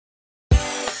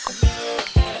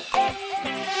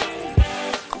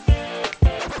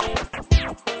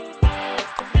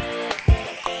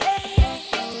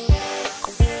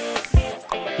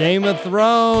Game of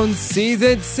Thrones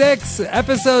Season 6,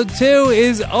 Episode 2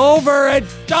 is over, and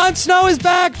Jon Snow is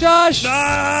back, Josh!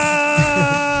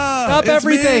 Stop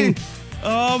everything! Me.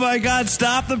 Oh my God,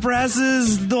 stop the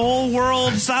presses, the whole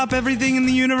world, stop everything in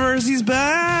the universe, he's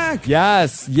back!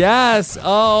 Yes,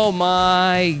 oh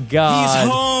my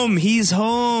God. He's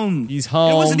home. It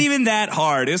wasn't even that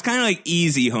hard, it was kind of like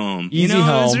easy home.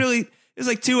 Home. It was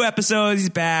like 2 episodes, he's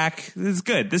back, this is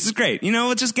good, this is great.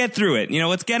 Let's just get through it,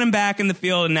 let's get him back in the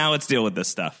field, and now let's deal with this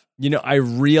stuff. I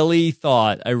really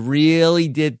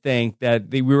did think that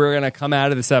we were going to come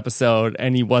out of this episode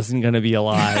and he wasn't going to be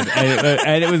alive.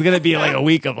 and it was going to be like a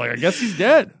week of I guess he's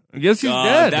dead.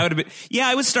 Dead. That would have been. Yeah,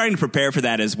 I was starting to prepare for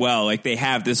that as well. Like they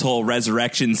have this whole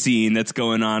resurrection scene that's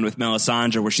going on with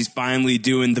Melisandre where she's finally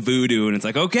doing the voodoo. And it's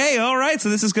like, okay, all right, so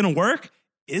this is going to work.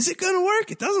 Is it going to work?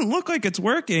 It doesn't look like it's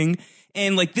working.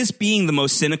 And like this being the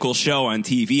most cynical show on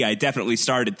TV, I definitely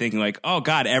started thinking like, oh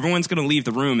God, everyone's going to leave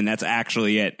the room and that's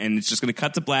actually it. And it's just going to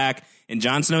cut to black and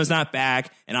Jon Snow's not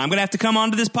back. And I'm going to have to come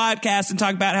onto this podcast and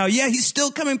talk about how, yeah, he's still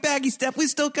coming back. He's definitely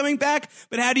still coming back.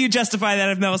 But how do you justify that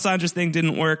if Melisandre's thing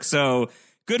didn't work? So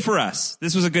good for us.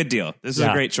 This was a good deal. This was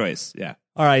a great choice. Yeah.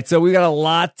 All right, so we got a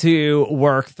lot to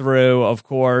work through, of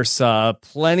course.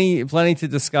 Plenty to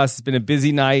discuss. It's been a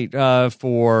busy night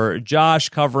for Josh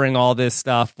covering all this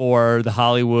stuff for The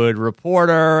Hollywood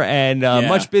Reporter, and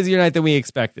much busier night than we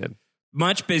expected.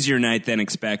 Much busier night than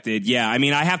expected. Yeah, I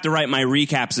mean, I have to write my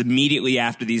recaps immediately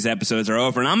after these episodes are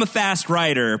over, and I'm a fast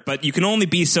writer, but you can only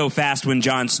be so fast when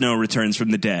Jon Snow returns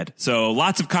from the dead. So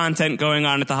lots of content going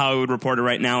on at The Hollywood Reporter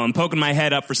right now. I'm poking my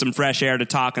head up for some fresh air to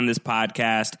talk on this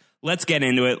podcast. Let's get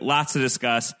into it. Lots to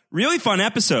discuss. Really fun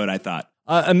episode, I thought.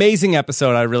 Amazing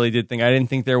episode, I really did think. I didn't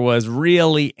think there was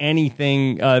really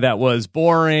anything that was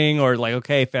boring or like,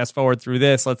 okay, fast forward through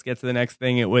this. Let's get to the next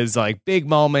thing. It was like big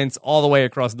moments all the way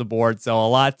across the board. So a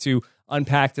lot to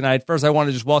unpack tonight. First, I want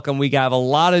to just welcome. We have a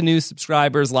lot of new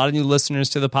subscribers, a lot of new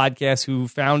listeners to the podcast who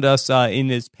found us in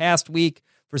this past week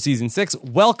for Season 6.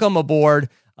 Welcome aboard.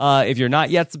 If you're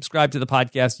not yet subscribed to the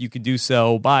podcast, you could do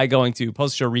so by going to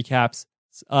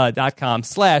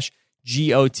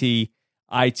postshowrecaps.com/GOT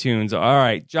iTunes. All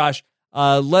right, Josh,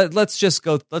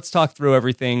 let's talk through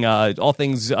everything, all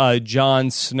things Jon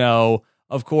Snow.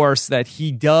 Of course, that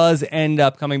he does end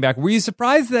up coming back. Were you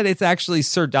surprised that it's actually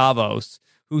Sir Davos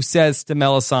who says to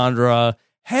Melisandre,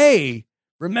 hey,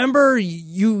 remember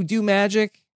you do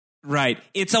magic? Right.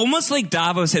 It's almost like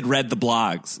Davos had read the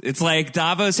blogs. It's like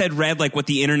Davos had read like what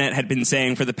the internet had been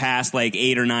saying for the past like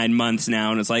 8 or 9 months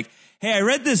now. And it's like, hey, I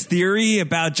read this theory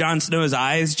about Jon Snow's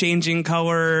eyes changing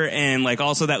color and like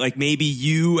also that like maybe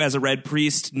you as a red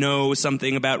priest know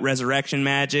something about resurrection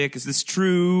magic. Is this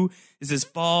true? Is this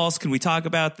false? Can we talk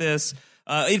about this?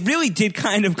 It really did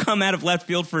kind of come out of left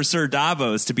field for Sir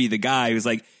Davos to be the guy who's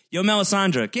like, yo,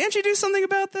 Melisandre, can't you do something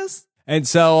about this? And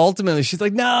so ultimately she's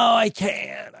like, no, I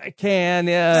can.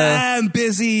 Yeah. I'm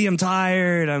busy. I'm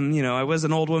tired. I was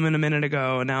an old woman a minute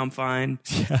ago and now I'm fine.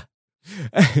 Yeah.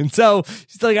 And so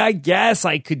she's like, I guess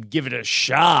I could give it a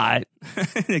shot.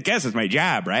 I guess it's my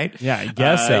job, right? Yeah, I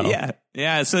guess so.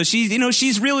 Yeah. So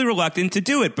she's really reluctant to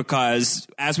do it because,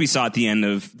 as we saw at the end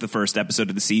of the first episode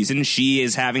of the season, she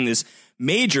is having this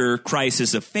major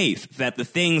crisis of faith that the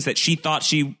things that she thought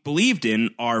she believed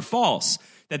in are false.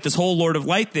 That this whole Lord of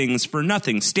Light thing's for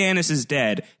nothing. Stannis is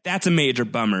dead. That's a major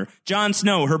bummer. Jon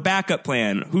Snow, her backup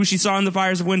plan, who she saw in the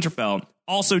Fires of Winterfell,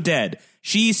 also dead.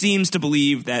 She seems to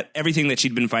believe that everything that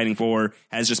she'd been fighting for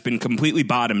has just been completely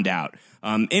bottomed out.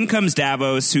 In comes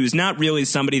Davos, who's not really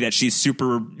somebody that she's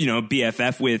super,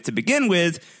 BFF with to begin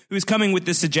with, who's coming with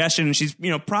this suggestion. And she's,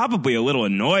 probably a little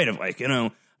annoyed of like,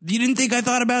 you didn't think I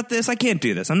thought about this? I can't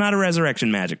do this. I'm not a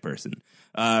resurrection magic person.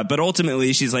 But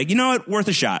ultimately, she's like, you know what? Worth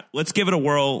a shot. Let's give it a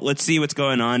whirl. Let's see what's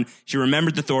going on. She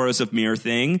remembered the Thoros of Myr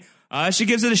thing. She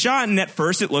gives it a shot, and at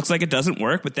first it looks like it doesn't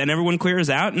work, but then everyone clears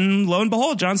out, and lo and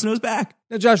behold, Jon Snow's back.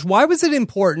 Now, Josh, why was it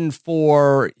important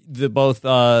for both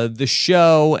the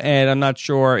show, and I'm not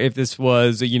sure if this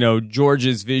was,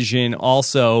 George's vision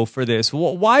also for this?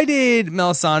 Why did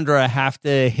Melisandre have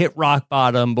to hit rock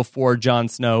bottom before Jon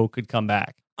Snow could come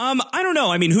back? I don't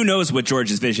know. I mean, who knows what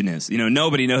George's vision is?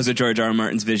 Nobody knows what George R. R.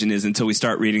 Martin's vision is until we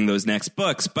start reading those next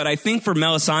books. But I think for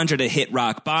Melisandre to hit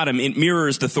rock bottom, it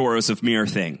mirrors the Thoros of Myr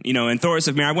thing. In Thoros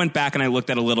of Myr, I went back and I looked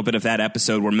at a little bit of that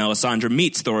episode where Melisandre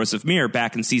meets Thoros of Myr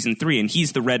back in season 3. And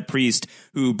he's the Red Priest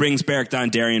who brings Beric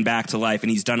Dondarrion back to life.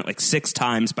 And he's done it like 6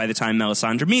 times by the time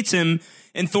Melisandre meets him.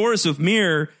 And Thoros of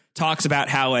Myr talks about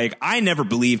how, like, I never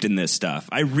believed in this stuff.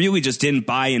 I really just didn't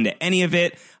buy into any of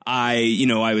it.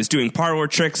 I was doing parlor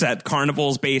tricks at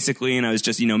carnivals, basically, and I was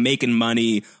just, making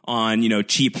money on,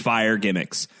 cheap fire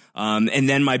gimmicks. And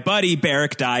then my buddy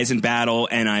Beric dies in battle,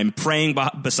 and I'm praying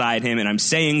beside him, and I'm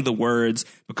saying the words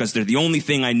because they're the only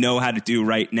thing I know how to do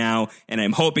right now, and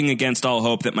I'm hoping against all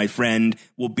hope that my friend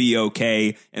will be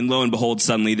okay. And lo and behold,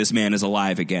 suddenly this man is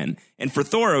alive again. And for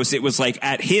Thoros, it was like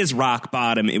at his rock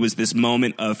bottom, it was this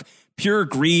moment of pure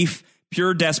grief,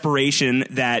 pure desperation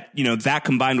that, that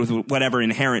combined with whatever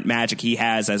inherent magic he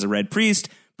has as a Red Priest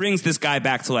brings this guy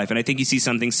back to life. And I think you see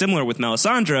something similar with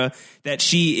Melisandre, that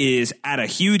she is at a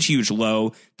huge, huge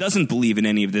low, doesn't believe in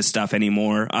any of this stuff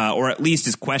anymore, or at least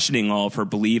is questioning all of her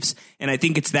beliefs. And I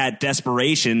think it's that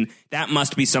desperation that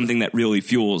must be something that really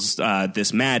fuels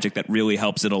this magic, that really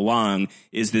helps it along,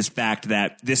 is this fact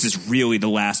that this is really the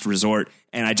last resort.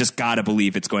 And I just got to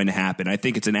believe it's going to happen. I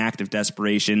think it's an act of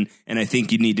desperation, and I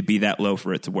think you need to be that low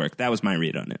for it to work. That was my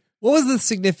read on it. What was the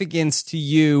significance to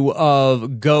you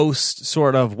of Ghost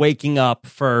sort of waking up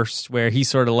first, where he's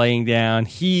sort of laying down,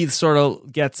 he sort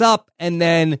of gets up, and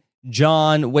then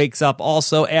Jon wakes up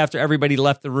also after everybody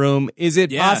left the room? Is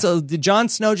it possible? Did Jon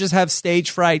Snow just have stage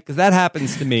fright? Because that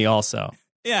happens to me also.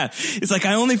 Yeah, it's like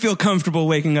I only feel comfortable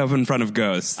waking up in front of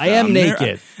Ghost. I am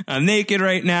naked. I'm naked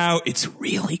right now. It's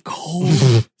really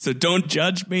cold, so don't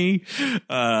judge me.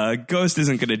 Ghost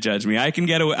isn't going to judge me. I can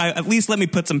get away. At least let me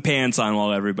put some pants on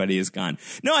while everybody is gone.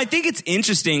 No, I think it's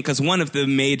interesting because one of the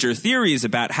major theories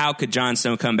about how could Jon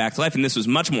Snow come back to life, and this was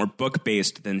much more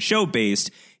book-based than show-based,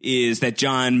 is that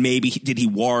Jon, did he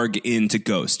warg into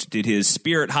Ghost? Did his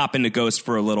spirit hop into Ghost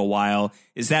for a little while?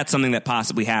 Is that something that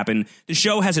possibly happened? The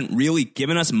show hasn't really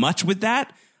given us much with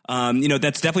that.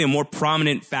 That's definitely a more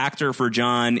prominent factor for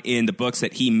Jon in the books,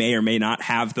 that he may or may not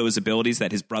have those abilities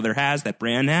that his brother has, that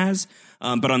Bran has.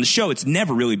 But on the show, it's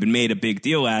never really been made a big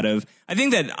deal out of. I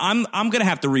think that I'm going to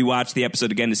have to rewatch the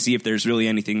episode again to see if there's really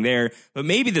anything there. But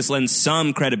maybe this lends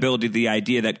some credibility to the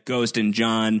idea that Ghost and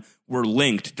Jon were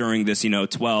linked during this,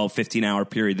 12, 15-hour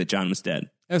period that Jon was dead.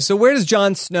 So where does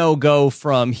Jon Snow go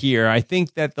from here? I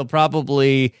think that they'll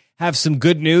probably have some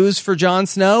good news for Jon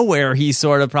Snow, where he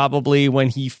sort of probably, when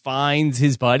he finds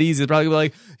his buddies, he'll probably be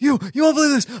like, you won't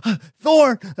believe this,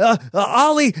 Thorne,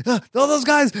 Ollie, all those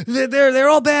guys, they're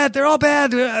all bad,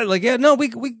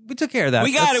 we took care of that.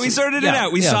 We got it, we sorted it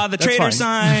out. We saw the traitor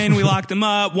sign, we locked him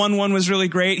up, 1-1 was really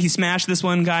great, he smashed this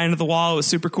one guy into the wall, it was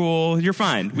super cool, you're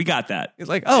fine, we got that. It's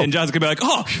like, oh. And Jon's gonna be like,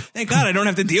 oh, thank God I don't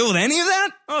have to deal with any of that?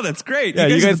 Oh, that's great. Yeah,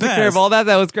 you guys took care of all that?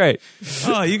 That was great.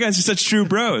 Oh, you guys are such true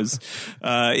bros.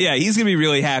 Yeah, he's going to be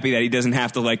really happy that he doesn't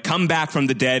have to come back from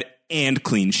the dead and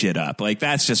clean shit up.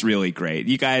 That's just really great.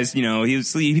 You guys,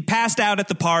 he passed out at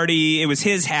the party. It was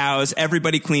his house.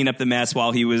 Everybody cleaned up the mess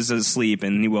while he was asleep,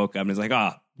 and he woke up and was like,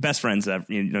 oh, best friends ever.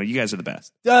 You guys are the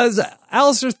best. Does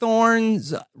Alliser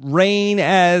Thorne's reign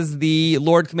as the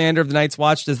Lord Commander of the Night's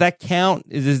Watch, does that count?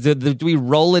 Do we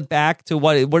roll it back to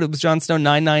what was Jon Snow,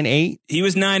 998? He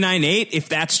was 998. If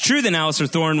that's true, then Alliser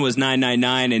Thorne was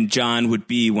 999 and Jon would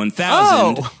be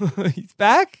 1000. Oh, he's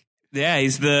back? Yeah,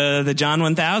 he's the Jon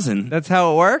 1000. That's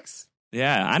how it works?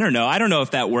 Yeah, I don't know. I don't know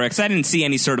if that works. I didn't see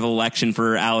any sort of election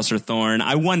for Alliser Thorne.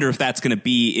 I wonder if that's going to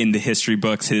be in the history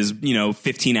books, his,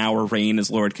 15-hour reign as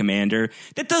Lord Commander.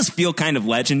 That does feel kind of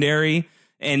legendary.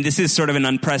 And this is sort of an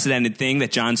unprecedented thing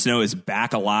that Jon Snow is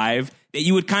back alive. That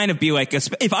you would kind of be like,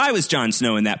 if I was Jon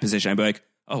Snow in that position, I'd be like,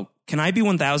 oh, can I be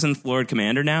 1000th Lord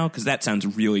Commander now? Because that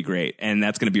sounds really great. And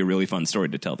that's going to be a really fun story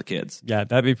to tell the kids. Yeah,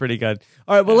 that'd be pretty good.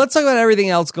 All right, well, let's talk about everything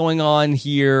else going on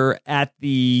here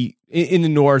in the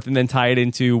north, and then tie it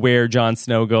into where Jon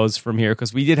Snow goes from here.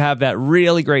 Because we did have that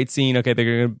really great scene. Okay,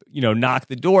 they're going to, knock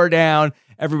the door down.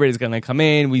 Everybody's going to come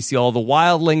in. We see all the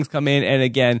wildlings come in. And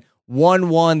again,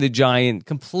 1-1, the giant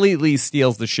completely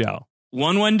steals the show.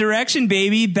 One Direction,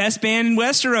 baby. Best band in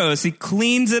Westeros. He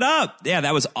cleans it up. Yeah,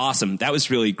 that was awesome. That was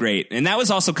really great. And that was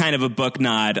also kind of a book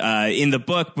nod. In the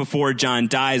book, before Jon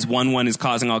dies, 1-1 is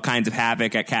causing all kinds of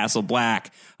havoc at Castle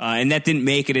Black. And that didn't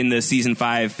make it in the season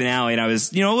 5 finale. And I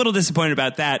was, a little disappointed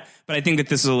about that. But I think that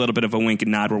this is a little bit of a wink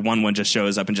and nod where 1-1 just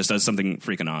shows up and just does something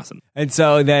freaking awesome. And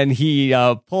so then he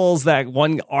pulls that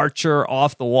one archer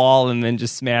off the wall and then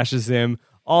just smashes him.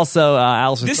 Also,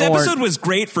 Alliser This Thorne, episode was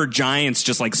great for giants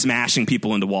just smashing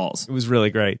people into walls. It was really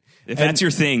great. If that's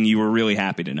your thing, you were really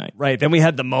happy tonight. Right. Then we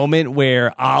had the moment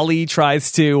where Ollie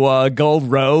tries to go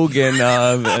rogue and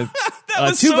that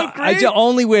was so great. I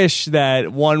only wish that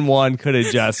 1-1 could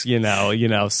have just,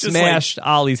 smashed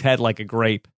Ollie's head like a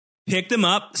grape. Picked him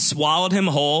up, swallowed him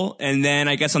whole, and then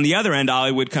I guess on the other end,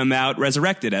 Ollie would come out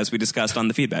resurrected, as we discussed on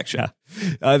the feedback show.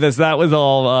 Yeah. That was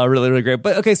all really, really great.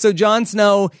 But okay, so Jon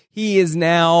Snow, he is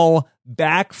now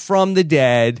back from the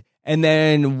dead. And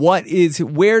then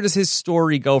where does his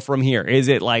story go from here? Is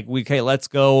it like, okay, let's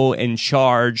go and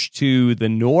charge to the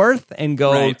north and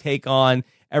go take on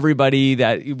everybody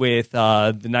that with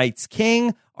the Night's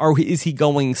King? Or is he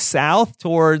going south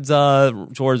towards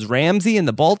Ramsay and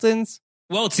the Boltons?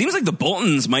 Well, it seems like the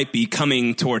Boltons might be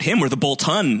coming toward him, or the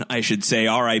Bolton, I should say,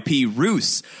 R.I.P.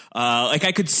 Roose. Like,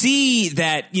 I could see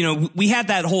that, you know, we had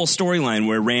that whole storyline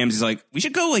where Ramsay's like, we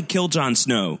should go, like, kill Jon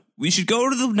Snow. We should go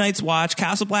to the Night's Watch.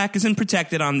 Castle Black isn't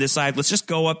protected on this side. Let's just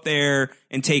go up there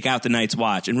and take out the Night's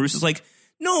Watch. And Roose is like,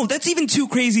 no, that's even too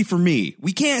crazy for me.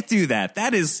 We can't do that.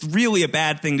 That is really a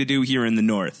bad thing to do here in the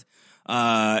North.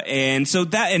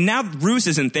 And now Roose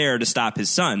isn't there to stop his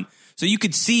son. So you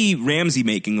could see Ramsay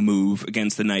making a move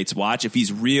against the Night's Watch if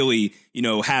he's really, you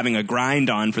know, having a grind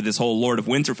on for this whole Lord of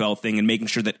Winterfell thing and making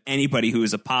sure that anybody who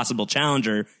is a possible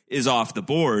challenger is off the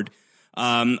board.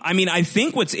 I mean, I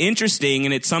think what's interesting,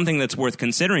 and it's something that's worth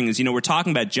considering, is, you know, we're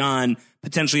talking about Jon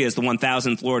potentially as the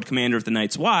 1000th Lord Commander of the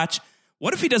Night's Watch.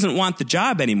 What if he doesn't want the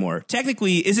job anymore?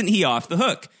 Technically, isn't he off the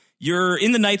hook? You're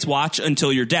in the Night's Watch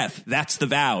until your death. That's the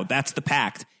vow. That's the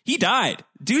pact. He died.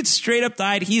 Dude straight up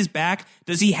died. He's back.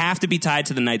 Does he have to be tied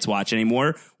to the Night's Watch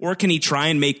anymore? Or can he try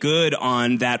and make good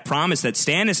on that promise that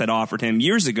Stannis had offered him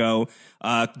years ago?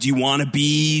 Do you want to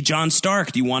be Jon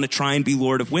Stark? Do you want to try and be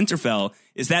Lord of Winterfell?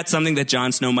 Is that something that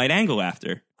Jon Snow might angle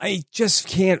after? I just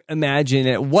can't imagine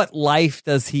it. What life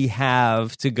does he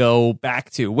have to go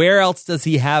back to? Where else does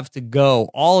he have to go?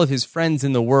 All of his friends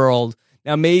in the world.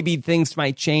 Now, maybe things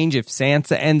might change if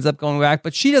Sansa ends up going back,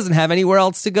 but she doesn't have anywhere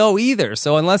else to go either.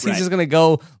 So unless he's just going to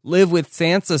go live with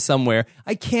Sansa somewhere,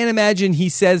 I can't imagine he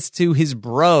says to his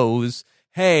bros,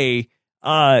 hey,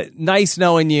 nice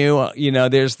knowing you. You know,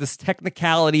 there's this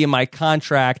technicality in my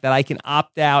contract that I can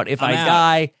opt out if I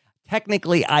die.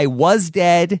 Technically, I was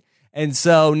dead, and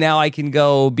so now I can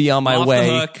go be on my way.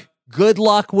 The hook. Good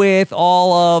luck with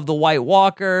all of the White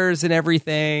Walkers and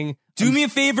everything. Do me a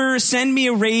favor, send me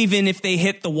a raven if they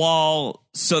hit the wall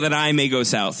so that I may go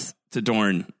south to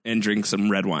Dorne and drink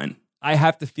some red wine. I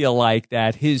have to feel like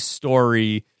that his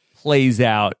story plays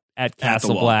out at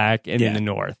Castle Black and in the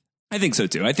North. I think so,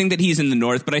 too. I think that he's in the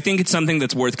North, but I think it's something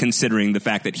that's worth considering, the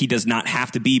fact that he does not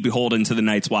have to be beholden to the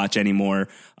Night's Watch anymore.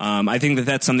 I think that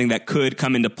that's something that could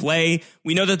come into play.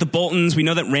 We know that the Boltons, we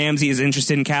know that Ramsay is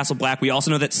interested in Castle Black. We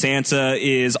also know that Sansa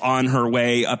is on her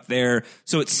way up there.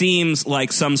 So it seems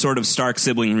like some sort of Stark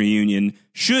sibling reunion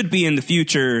should be in the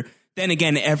future. Then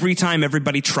again, every time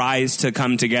everybody tries to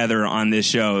come together on this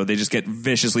show, they just get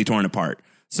viciously torn apart.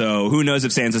 So who knows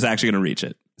if Sansa's actually going to reach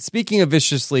it. Speaking of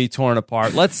viciously torn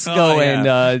apart, let's go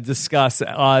and discuss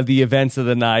the events of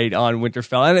the night on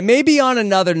Winterfell. And it may be on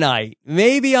another night,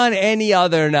 maybe on any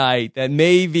other night, that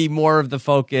maybe more of the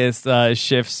focus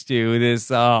shifts to this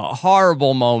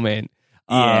horrible moment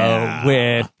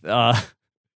with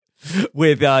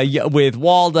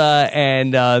Walda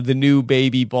and the new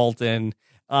baby Bolton.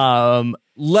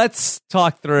 Let's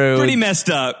talk through. Pretty messed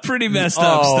up stuff.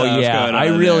 Yeah, going on I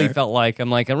really there. felt like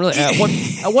I'm really.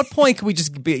 At what point can we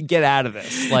just get out of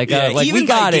this? We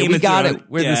got it.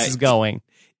 Where this is going.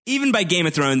 Even by Game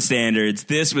of Thrones standards,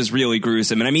 this was really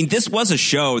gruesome. And I mean, this was a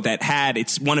show that had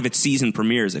one of its season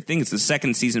premieres. I think it's the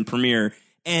second season premiere,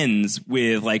 ends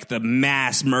with like the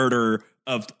mass murder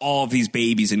of all of these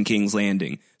babies in King's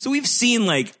Landing. So we've seen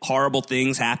like horrible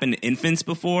things happen to infants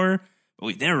before, but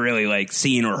we've never really like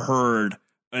seen or heard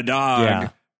a dog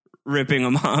ripping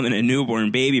a mom and a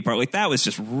newborn baby apart. Like, that was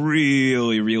just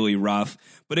really, really rough.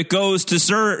 But it goes to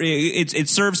it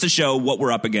serves to show what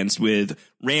we're up against with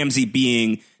Ramsay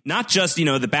being not just, you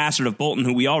know, the bastard of Bolton,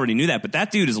 who we already knew that, but that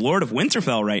dude is Lord of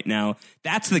Winterfell right now.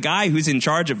 That's the guy who's in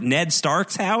charge of Ned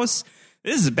Stark's house.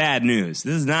 This is bad news.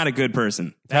 This is not a good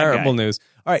person. Terrible news.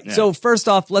 All right. Yeah. So first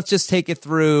off, let's just take it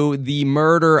through the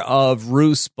murder of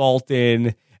Roose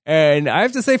Bolton. And I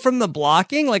have to say, from the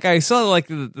blocking, like, I saw like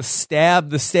the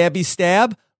stabby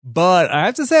stab, but I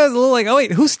have to say I was a little like, oh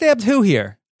wait, who stabbed who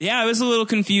here? Yeah, I was a little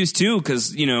confused too,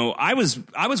 because, you know, I was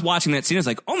watching that scene. I was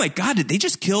like, oh my God, did they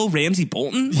just kill Ramsay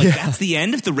Bolton? Like, that's the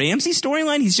end of the Ramsay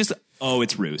storyline? He's just,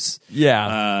 it's Roose.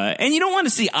 Yeah. And you don't want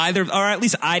to see either, or at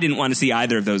least I didn't want to see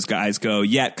either of those guys go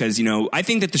yet, because, you know, I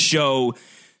think that the show,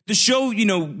 you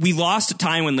know, we lost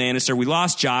Tywin Lannister, we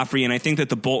lost Joffrey, and I think that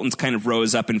the Boltons kind of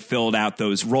rose up and filled out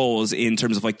those roles in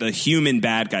terms of like the human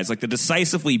bad guys, like the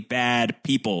decisively bad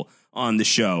people on the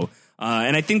show.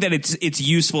 And I think that it's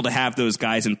useful to have those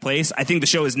guys in place. I think the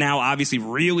show is now obviously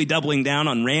really doubling down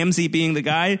on Ramsay being the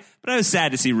guy, but I was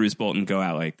sad to see Roose Bolton go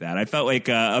out like that. I felt like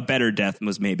a better death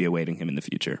was maybe awaiting him in the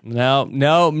future.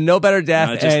 No better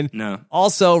death.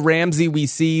 Also Ramsay, we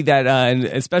see that, and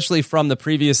especially from the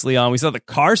previously on, we saw the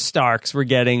Karstarks were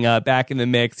getting back in the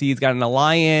mix. He's got an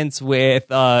alliance with.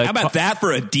 How about that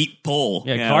for a deep pull?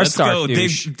 Yeah, Karstark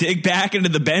let's go dig back into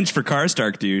the bench for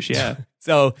Karstark douche. Yeah.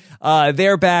 So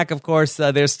they're back, of course.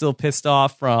 They're still pissed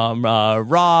off from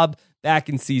Robb back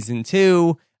in season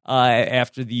 2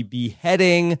 after the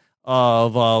beheading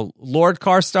of Lord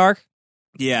Karstark.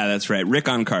 Yeah, that's right.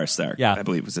 Rickon Karstark, yeah. I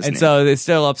believe was his name. And so they're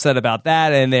still upset about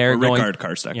that, and they're Rickard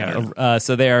Karstark. Yeah,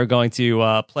 so they are going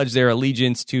to pledge their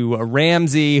allegiance to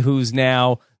Ramsay, who's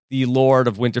now the Lord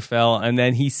of Winterfell. And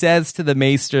then he says to the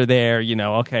Maester there,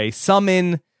 okay,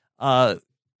 summon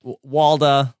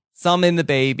Walda, summon the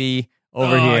baby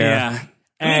over here. Yeah.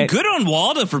 I mean, good on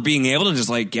Walda for being able to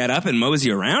just get up and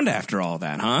mosey around after all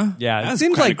that, huh? Yeah, that it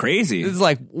seems like crazy. It's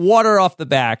like water off the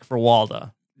back for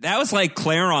Walda. That was like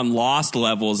Claire on Lost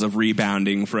levels of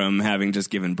rebounding from having just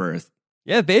given birth.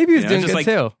 Yeah, baby was doing good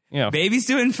too. Baby's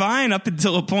doing fine up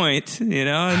until a point,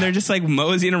 and they're just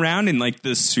moseying around in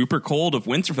the super cold of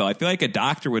Winterfell. I feel like a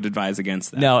doctor would advise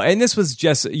against that. No, and this was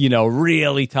just,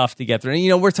 really tough to get through.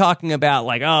 And, we're talking about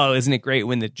isn't it great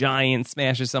when the giant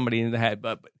smashes somebody in the head?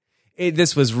 But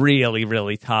this was really,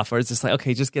 really tough. Or it's just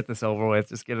okay, just get this over with.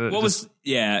 Just get it.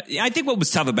 I think what was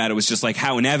tough about it was just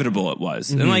how inevitable it was.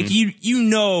 Mm-hmm. And you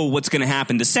know what's going to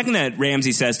happen. The second that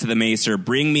Ramsay says to the Maester,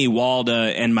 bring me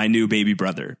Walda and my new baby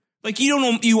brother.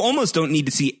 You almost don't need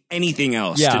to see anything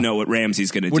else to know what Ramsay's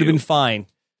going to do. Would have been fine.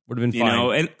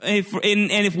 And if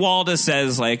Walda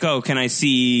says oh, can I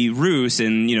see Roose?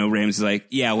 And Ramsay's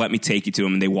yeah, let me take you to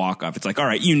him. And they walk off. It's all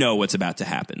right, what's about to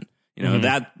happen.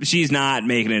 That she's not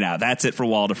making it out. That's it for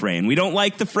Walda Frey. And we don't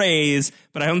like the Freys,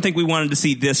 but I don't think we wanted to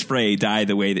see this Frey die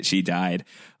the way that she died.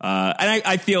 And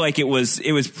I feel like it was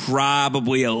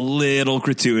probably a little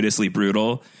gratuitously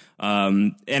brutal.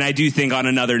 And I do think on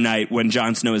another night when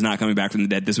Jon Snow is not coming back from the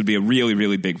dead, this would be a really,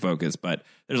 really big focus. But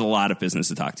there's a lot of business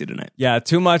to talk to tonight. Yeah,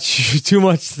 too much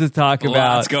to talk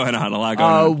about. What's going on? A lot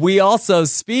going on. We also,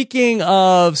 speaking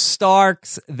of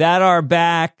Starks that are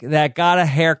back, that got a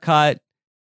haircut,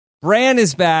 Bran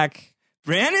is back.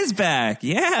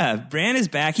 Yeah, Bran is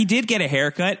back. He did get a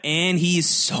haircut, and he's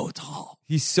so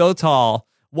tall.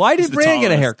 Why did Bran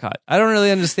get a haircut? I don't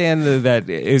really understand that.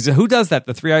 Who does that?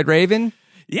 The Three-Eyed Raven?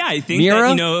 Yeah, I think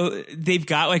Mira? that, they've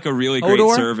got a really great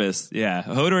service. Yeah,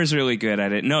 Hodor's really good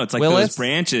at it. No, it's Willis? Those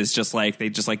branches they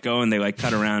just go and they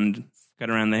cut around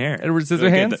the hair. Edward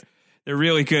Scissorhands? They're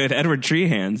really good. Edward Tree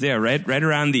Hands. Yeah, right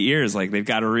around the ears. They've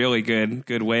got a really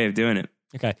good way of doing it.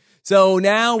 Okay. So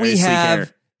now we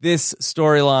have this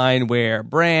storyline where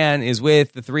Bran is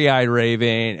with the Three-Eyed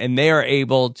Raven, and they are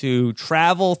able to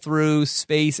travel through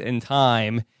space and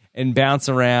time and bounce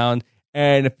around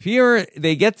and appear.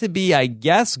 They get to be, I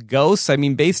guess, ghosts. I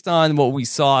mean, based on what we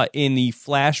saw in the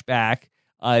flashback,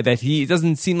 that he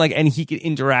doesn't seem like, and he can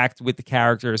interact with the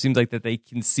character. It seems like that they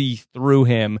can see through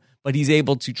him, but he's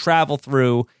able to travel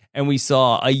through. And we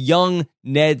saw a young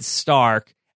Ned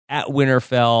Stark at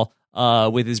Winterfell,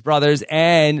 with his brothers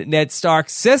and Ned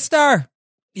Stark's sister.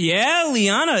 Yeah,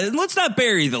 Lyanna. Let's not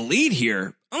bury the lead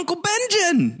here. Uncle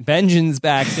Benjen. Benjen's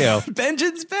back, too.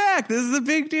 Benjen's back. This is a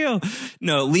big deal.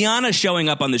 No, Lyanna showing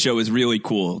up on the show is really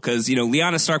cool because,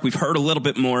 Lyanna Stark, we've heard a little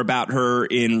bit more about her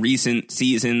in recent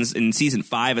seasons. In season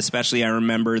 5, especially, I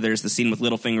remember there's the scene with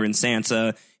Littlefinger and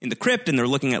Sansa in the crypt, and they're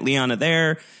looking at Lyanna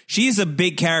there. She's a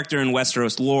big character in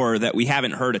Westeros lore that we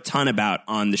haven't heard a ton about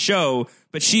on the show,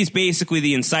 but she's basically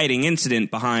the inciting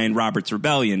incident behind Robert's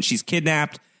rebellion. She's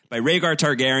kidnapped by Rhaegar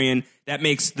Targaryen. That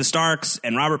makes the Starks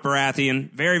and Robert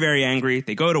Baratheon very, very angry.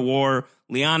 They go to war.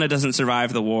 Lyanna doesn't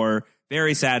survive the war.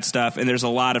 Very sad stuff. And there's a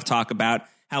lot of talk about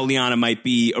how Lyanna might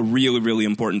be a really, really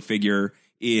important figure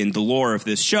in the lore of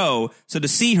this show. So to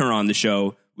see her on the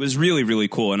show was really, really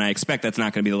cool. And I expect that's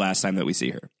not going to be the last time that we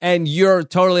see her. And you're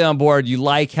totally on board. You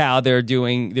like how they're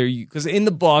doing because in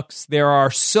the books, there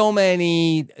are so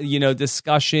many,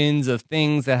 discussions of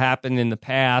things that happened in the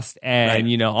past. And,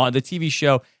 right. On the TV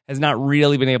show has not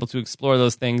really been able to explore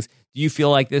those things. Do you feel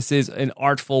like this is an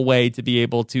artful way to be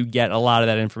able to get a lot of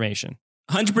that information?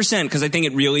 100%, because I think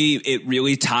it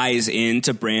really ties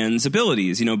into Bran's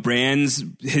abilities. Bran's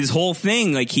his whole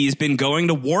thing, he's been going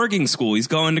to warging school, he's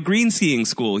going to green skiing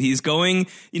school, he's going,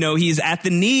 he's at the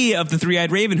knee of the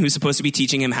Three-Eyed Raven who's supposed to be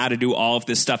teaching him how to do all of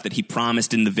this stuff that he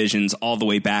promised in the visions all the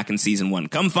way back in season 1.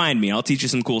 Come find me, I'll teach you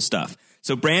some cool stuff.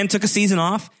 So Bran took a season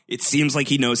off. It seems like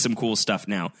he knows some cool stuff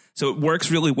now. So it works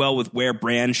really well with where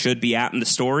Bran should be at in the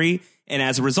story. And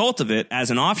as a result of it, as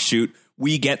an offshoot,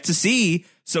 we get to see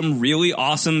some really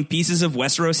awesome pieces of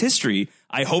Westeros history.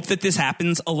 I hope that this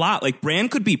happens a lot. Bran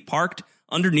could be parked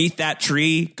underneath that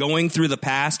tree going through the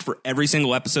past for every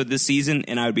single episode this season,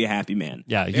 and I would be a happy man.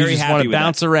 Yeah, you just want to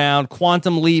bounce around,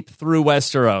 quantum leap through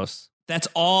Westeros. That's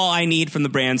all I need from the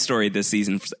Bran story this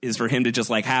season is for him to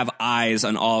just have eyes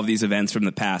on all of these events from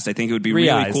the past. I think it would be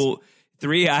really cool.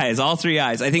 3 eyes, all 3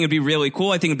 eyes. I think it'd be really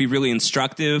cool. I think it'd be really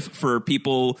instructive for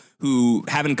people who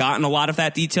haven't gotten a lot of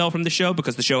that detail from the show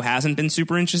because the show hasn't been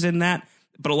super interested in that.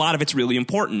 But a lot of it's really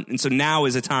important. And so now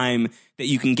is a time that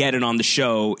you can get it on the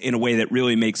show in a way that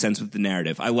really makes sense with the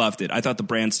narrative. I loved it. I thought the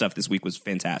brand stuff this week was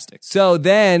fantastic. So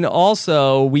then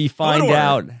also we find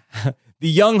out the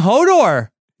young Hodor.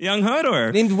 Young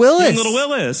Hodor. Named Willis. Young little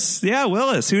Willis. Yeah,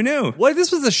 Willis. Who knew? Well,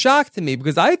 this was a shock to me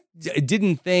because I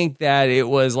didn't think that it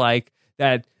was like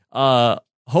that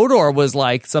Hodor was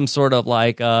like some sort of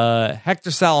like Hector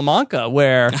Salamanca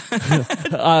where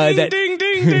ding, ding,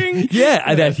 ding. Yeah,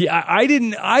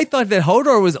 I thought that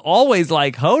Hodor was always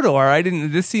like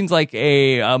Hodor. This seems like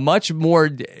a much more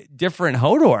different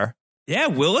Hodor. Yeah,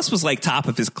 Willis was like top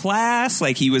of his class.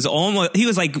 Like he was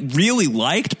like really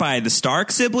liked by the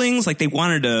Stark siblings. Like they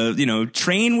wanted to,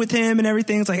 train with him and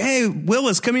everything. It's like, hey,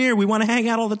 Willis, come here. We want to hang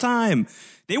out all the time.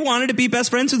 They wanted to be best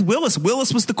friends with Willis.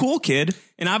 Willis was the cool kid.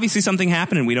 And obviously something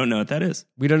happened and we don't know what that is.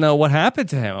 We don't know what happened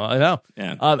to him. I know.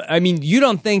 Yeah. I mean, you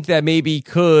don't think that maybe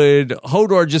could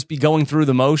Hodor just be going through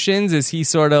the motions? Is he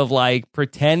sort of like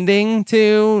pretending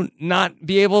to not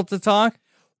be able to talk?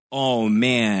 Oh,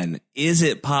 man, is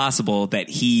it possible that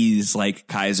he's like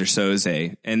Kaiser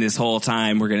Soze and this whole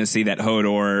time we're going to see that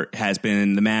Hodor has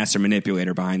been the master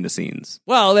manipulator behind the scenes?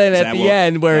 Well, then at the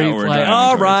end where he's like,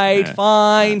 all right,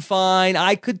 fine.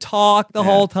 I could talk the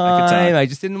whole time. I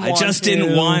just didn't want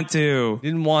to.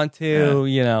 Didn't want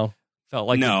to. Felt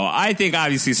like. No, I think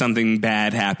obviously something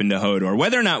bad happened to Hodor.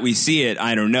 Whether or not we see it,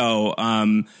 I don't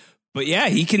know. But yeah,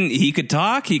 he could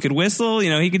talk, he could whistle,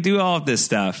 he could do all of this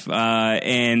stuff.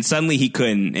 And suddenly he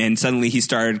couldn't. And suddenly he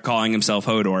started calling himself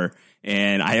Hodor.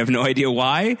 And I have no idea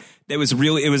why. It was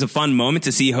a fun moment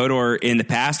to see Hodor in the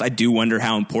past. I do wonder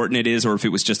how important it is or if it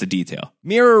was just a detail.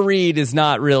 Mira Reed is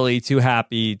not really too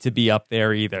happy to be up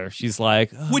there either. She's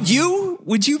like, Would you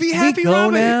be happy, go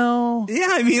Robert? now? Yeah,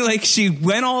 I mean, like she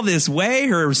went all this way.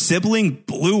 Her sibling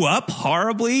blew up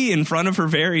horribly in front of her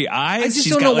very eyes.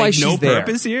 She's got like no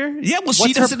purpose here. Yeah, well,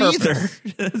 she doesn't either.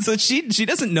 So she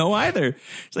doesn't know either.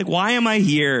 She's like, why am I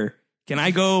here? Can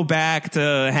I go back to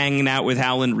hanging out with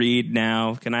Howland Reed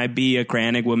now? Can I be a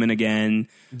Krannig woman again?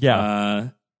 Yeah.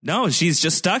 No, she's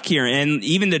just stuck here. And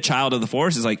even the Child of the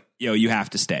Forest is like, you have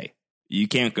to stay. You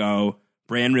can't go.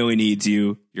 Bran really needs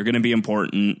you. You're going to be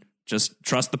important. Just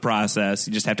trust the process.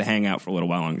 You just have to hang out for a little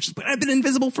while longer. But I've been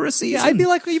invisible for a season. Yeah, I'd be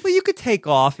like, but you could take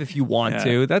off if you want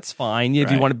to. That's fine.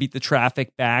 If you want to beat the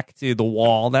traffic back to the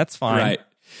wall, that's fine. Right.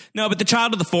 No, but the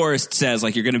Child of the Forest says,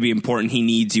 like, you're going to be important. He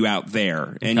needs you out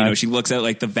there. And, she looks at,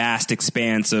 like, the vast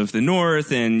expanse of the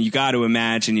North, and you got to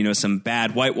imagine, some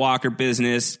bad White Walker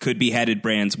business could be headed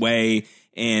Bran's way,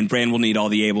 and Bran will need all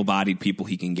the able-bodied people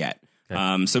he can get.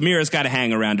 Okay. So Mira's got to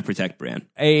hang around to protect Bran.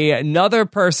 Another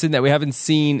person that we haven't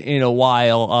seen in a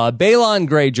while, Balon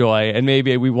Greyjoy, and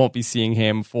maybe we won't be seeing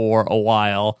him for a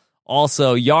while.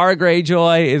 Also, Yara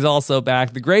Greyjoy is also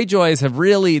back. The Greyjoys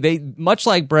have much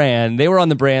like Bran, they were on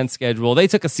the Bran schedule. They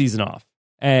took a season off,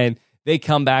 and they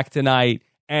come back tonight,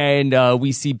 and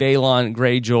we see Balon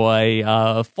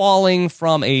Greyjoy falling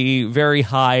from a very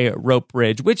high rope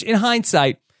bridge, which in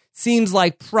hindsight seems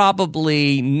like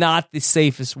probably not the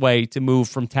safest way to move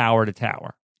from tower to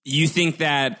tower. You think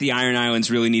that the Iron Islands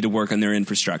really need to work on their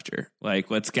infrastructure? Like,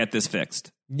 let's get this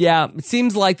fixed. Yeah, it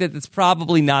seems like that it's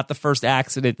probably not the first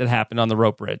accident that happened on the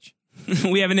rope bridge.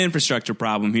 We have an infrastructure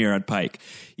problem here at Pike.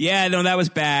 Yeah, no, that was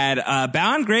bad.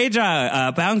 Balon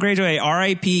Greyjoy,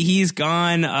 R.I.P., he's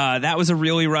gone. That was a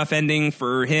really rough ending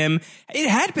for him. It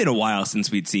had been a while since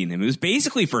we'd seen him. It was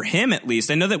basically for him, at least.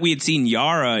 I know that we had seen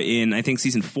Yara in, I think,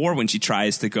 season 4 when she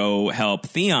tries to go help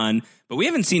Theon, but we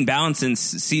haven't seen Balon since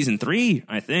season 3,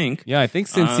 I think. Yeah, I think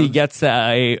since he gets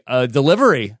a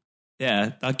delivery.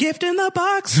 Yeah, a gift in the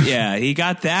box. Yeah, he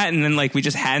got that, and then we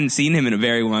just hadn't seen him in a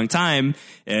very long time,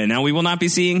 and now we will not be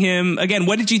seeing him again.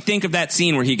 What did you think of that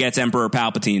scene where he gets Emperor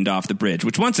Palpatine off the bridge?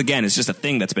 Which, once again, is just a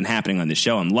thing that's been happening on this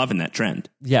show. I'm loving that trend.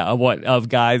 Yeah, of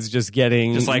guys just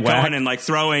getting going and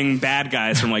throwing bad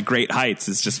guys from great heights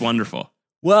is just wonderful.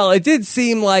 Well, it did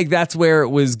seem like that's where it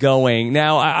was going.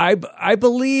 Now, I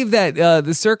believe that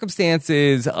the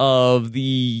circumstances of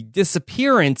the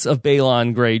disappearance of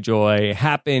Balon Greyjoy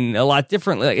happen a lot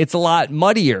differently. It's a lot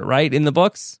muddier, right, in the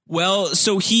books? Well,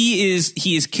 so he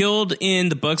is killed in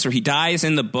the books, or he dies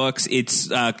in the books. It's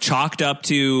chalked up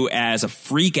to as a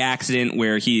freak accident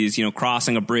where he's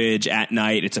crossing a bridge at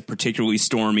night. It's a particularly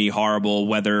stormy, horrible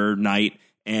weather night.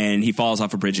 And he falls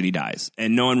off a bridge and he dies.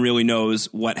 And no one really knows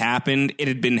what happened. It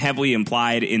had been heavily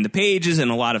implied in the pages,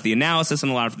 and a lot of the analysis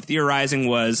and a lot of the theorizing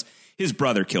was his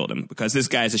brother killed him, because this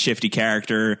guy's a shifty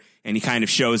character and he kind of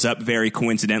shows up very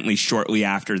coincidentally shortly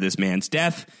after this man's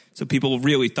death. So people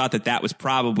really thought that that was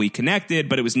probably connected,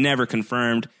 but it was never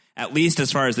confirmed. At least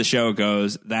as far as the show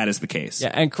goes, that is the case.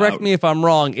 Yeah, and correct me if I'm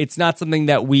wrong, it's not something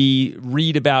that we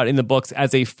read about in the books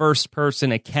as a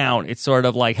first-person account. It's sort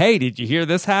of like, hey, did you hear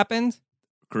this happened?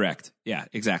 Correct. Yeah,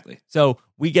 exactly. So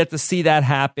we get to see that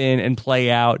happen and play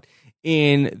out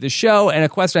in the show. And a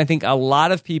question I think a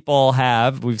lot of people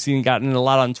have, we've gotten it a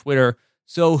lot on Twitter.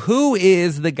 So who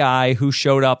is the guy who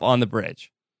showed up on the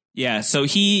bridge? Yeah, so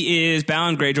he is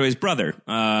Balon Greyjoy's brother,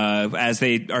 as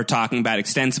they are talking about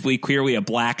extensively. Clearly a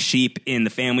black sheep in the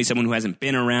family, someone who hasn't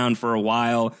been around for a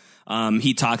while.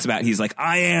 He talks about, he's like,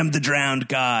 I am the drowned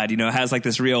god, has like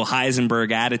this real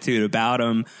Heisenberg attitude about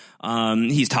him.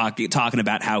 He's talking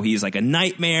about how he's like a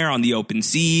nightmare on the open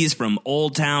seas from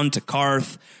Old Town to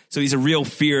Karth. So he's a real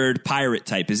feared pirate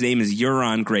type. His name is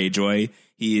Euron Greyjoy.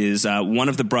 He is one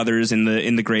of the brothers in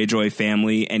the Greyjoy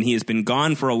family, and he has been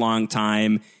gone for a long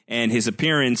time. And his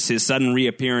sudden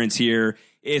reappearance here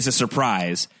is a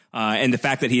surprise. And the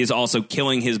fact that he is also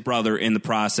killing his brother in the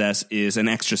process is an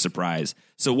extra surprise.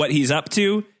 So what he's up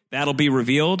to, that'll be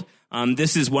revealed.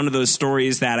 This is one of those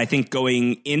stories that I think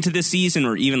going into the season,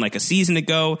 or even like a season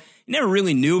ago, you never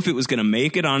really knew if it was going to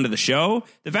make it onto the show.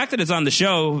 The fact that it's on the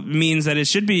show means that it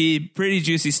should be pretty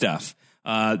juicy stuff.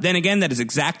 Then again, that is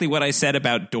exactly what I said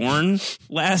about Dorne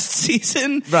last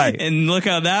season. Right. And look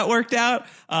how that worked out.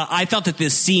 I thought that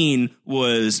this scene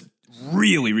was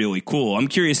really, really cool. I'm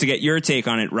curious to get your take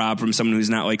on it, Rob, from someone who's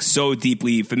not like so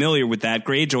deeply familiar with that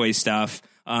Greyjoy stuff,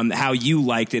 how you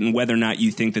liked it and whether or not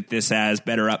you think that this has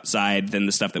better upside than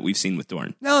the stuff that we've seen with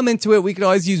Dorne. No, I'm into it. We could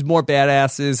always use more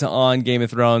badasses on Game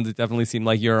of Thrones. It definitely seemed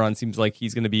like Euron seems like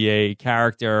he's going to be a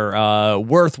character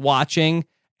worth watching.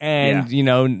 And,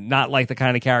 not like the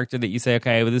kind of character that you say,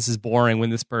 okay, well, this is boring when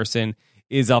this person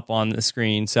is up on the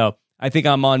screen. So I think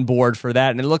I'm on board for that.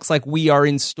 And it looks like we are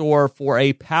in store for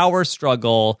a power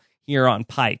struggle here on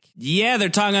Pike. Yeah, they're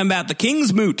talking about the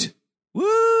Kingsmoot.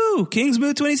 Woo!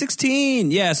 Kingsmoot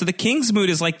 2016. Yeah, so the Kingsmoot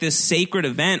is like this sacred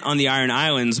event on the Iron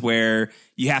Islands where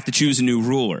you have to choose a new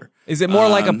ruler. Is it more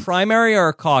like a primary or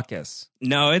a caucus?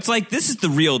 No, it's like, this is the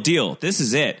real deal. This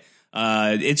is it.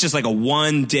 It's just like a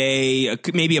 1 day,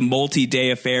 maybe a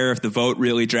multi-day affair if the vote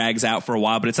really drags out for a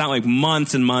while, but it's not like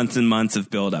months and months and months of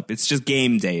buildup. It's just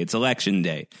game day. It's election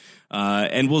day.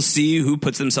 And we'll see who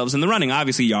puts themselves in the running.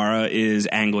 Obviously, Yara is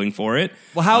angling for it.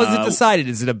 Well, how is it decided?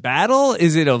 Is it a battle?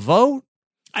 Is it a vote?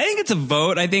 I think it's a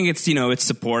vote. I think it's, it's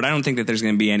support. I don't think that there's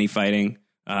going to be any fighting.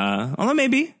 Although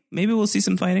maybe we'll see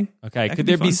some fighting. Okay. Could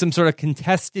there be some sort of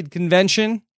contested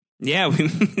convention? Yeah,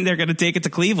 they're going to take it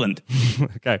to Cleveland.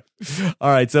 Okay.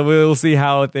 All right. So we'll see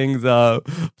how things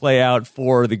play out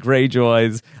for the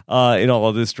Greyjoys in all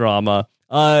of this drama.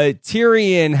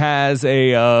 Tyrion has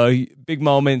a big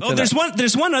moment. Oh, there's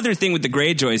one other thing with the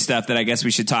Greyjoy stuff that I guess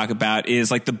we should talk about is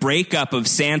like the breakup of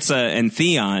Sansa and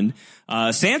Theon.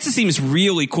 Sansa seems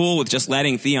really cool with just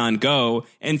letting Theon go,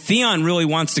 and Theon really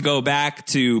wants to go back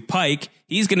to Pike.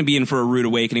 He's going to be in for a rude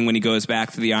awakening when he goes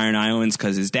back to the Iron Islands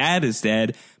because his dad is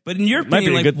dead. But in your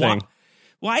opinion, might be a good thing.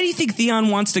 Why do you think Theon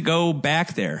wants to go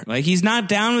back there? Like, he's not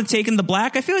down with taking the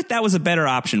black? I feel like that was a better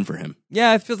option for him.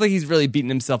 Yeah, it feels like he's really beating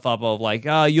himself up of like,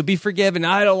 you'll be forgiven.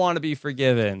 I don't want to be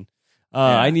forgiven.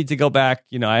 I need to go back.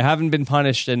 I haven't been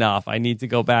punished enough. I need to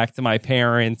go back to my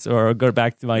parents or go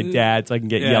back to my dad so I can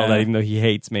get yelled at even though he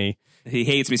hates me. He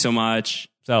hates me so much.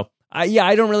 So,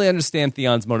 I don't really understand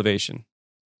Theon's motivation.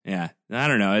 Yeah, I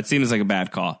don't know. It seems like a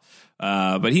bad call.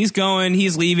 But he's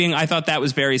leaving. I thought that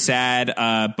was very sad,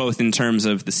 both in terms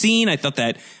of the scene. I thought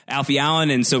that Alfie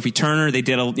Allen and Sophie Turner, they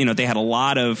had a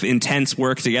lot of intense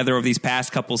work together over these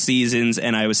past couple seasons,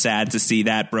 and I was sad to see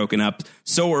that broken up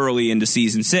so early into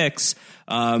season 6.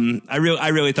 I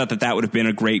really thought that would have been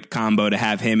a great combo to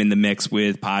have him in the mix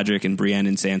with Podrick and Brienne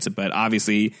and Sansa, but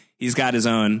obviously he's got his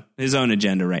own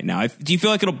agenda right now. Do you feel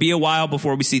like it'll be a while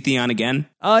before we see Theon again?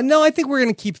 No, I think we're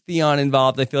going to keep Theon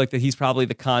involved. I feel like that he's probably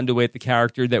the conduit, the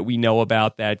character that we know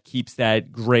about that keeps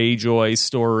that Greyjoy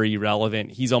story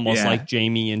relevant. He's almost like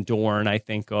Jaime and Dorne, I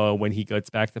think, when he gets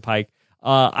back to Pike.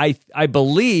 I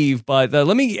believe, but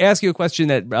let me ask you a question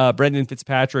that Brendan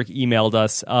Fitzpatrick emailed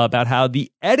us about how the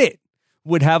edit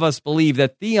would have us believe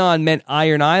that Theon meant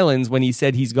Iron Islands when he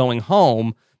said he's going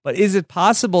home. But is it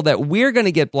possible that we're going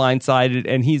to get blindsided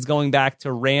and he's going back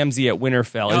to Ramsay at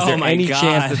Winterfell? Is there any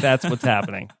chance that that's what's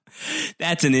happening?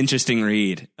 That's an interesting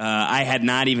read. I had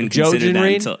not even considered that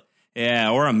until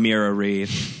or a Mira read.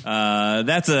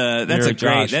 That's a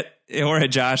great or a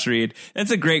Josh read.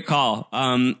 That's a great call.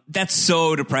 That's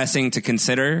so depressing to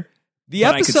consider. The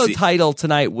episode title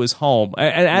tonight was Home.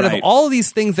 And out of all of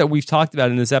these things that we've talked about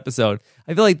in this episode,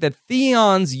 I feel like that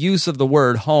Theon's use of the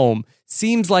word home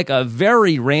seems like a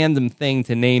very random thing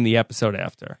to name the episode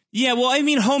after. Yeah, well, I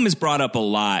mean, home is brought up a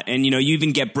lot. And, you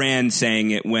even get Bran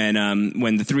saying it when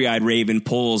the three-eyed raven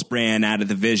pulls Bran out of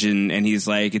the vision. And he's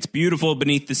like, it's beautiful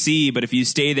beneath the sea, but if you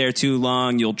stay there too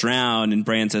long, you'll drown. And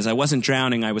Bran says, I wasn't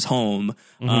drowning, I was home.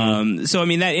 Mm-hmm. So, I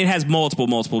mean, that it has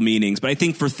multiple meanings. But I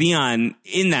think for Theon,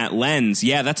 in that lens,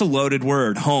 yeah, that's a loaded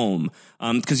word, home.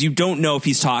 Because you don't know if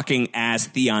he's talking as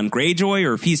Theon Greyjoy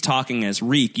or if he's talking as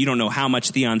Reek. You don't know how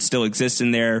much Theon still exists in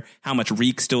there, how much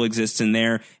Reek still exists in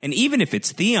there. And even if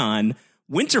it's Theon,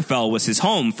 Winterfell was his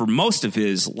home for most of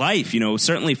his life,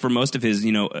 certainly for most of his,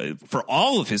 for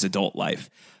all of his adult life.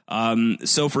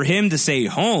 So for him to say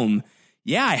home,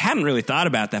 yeah, I hadn't really thought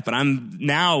about that, but I'm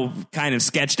now kind of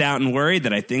sketched out and worried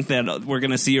that I think that we're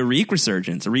going to see a Reek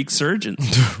resurgence, a Reek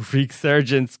surgence.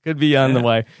 Resurgence could be on the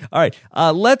way. All right,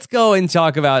 let's go and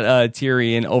talk about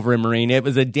Tyrion over in Meereen. It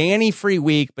was a Dany-free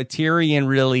week, but Tyrion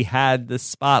really had the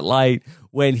spotlight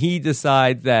when he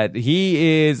decides that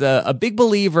he is a big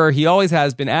believer, he always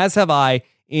has been, as have I,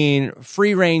 in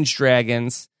free-range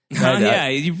dragons. Yeah,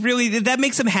 that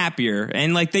makes them happier.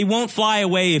 And they won't fly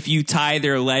away if you tie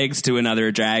their legs to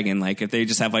another dragon. If they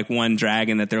just have one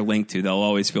dragon that they're linked to, they'll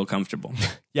always feel comfortable.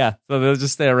 Yeah, so they'll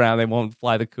just stay around. They won't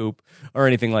fly the coop or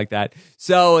anything like that.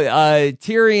 So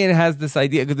Tyrion has this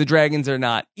idea because the dragons are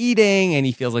not eating, and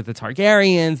he feels like the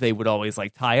Targaryens, they would always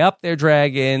tie up their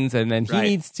dragons, and then he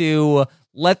needs to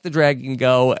let the dragon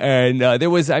go. And there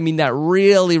was, that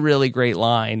really, really great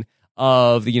line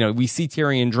of, we see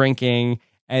Tyrion drinking.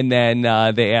 And then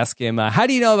they ask him, how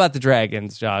do you know about the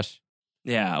dragons, Josh?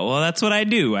 Yeah, well, that's what I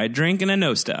do. I drink and I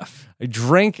know stuff. I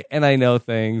drink and I know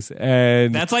things.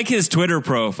 And that's his Twitter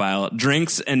profile,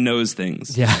 drinks and knows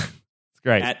things. Yeah, it's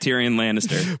great. At Tyrion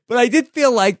Lannister. But I did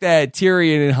feel like that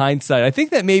Tyrion, in hindsight, I think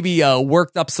that maybe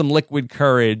worked up some liquid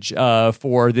courage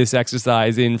for this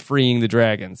exercise in freeing the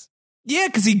dragons. Yeah,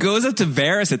 because he goes up to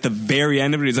Varys at the very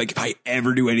end of it. He's like, if I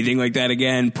ever do anything like that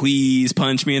again, please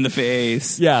punch me in the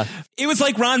face. Yeah. It was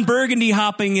like Ron Burgundy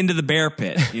hopping into the bear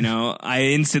pit. I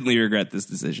instantly regret this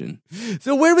decision.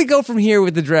 So where do we go from here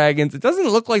with the dragons? It doesn't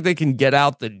look like they can get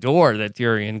out the door that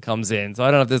Tyrion comes in. So I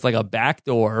don't know if there's a back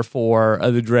door for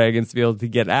the dragons to be able to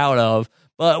get out of.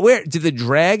 But where do the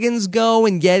dragons go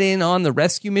and get in on the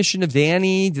rescue mission of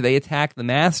Dany? Do they attack the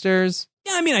Masters?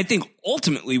 Yeah, I think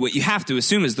ultimately what you have to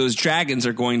assume is those dragons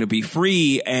are going to be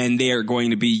free and they are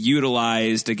going to be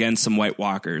utilized against some White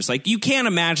Walkers. You can't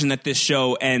imagine that this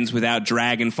show ends without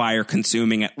dragon fire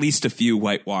consuming at least a few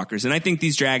White Walkers. And I think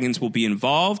these dragons will be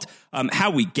involved.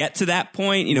 How we get to that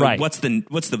point, right. what's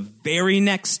the very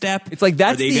next step? It's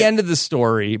that's the end of the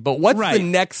story, but what's the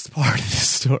next part of the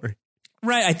story?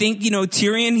 Right. I think,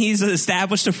 Tyrion, he's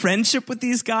established a friendship with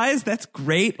these guys. That's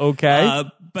great. Okay.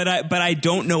 But I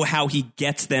don't know how he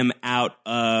gets them out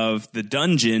of the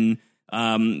dungeon,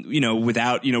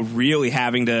 without, really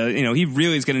having to, he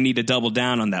really is going to need to double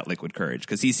down on that liquid courage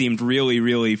because he seemed really,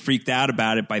 really freaked out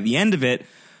about it by the end of it.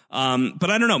 But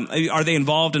I don't know. Are they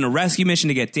involved in a rescue mission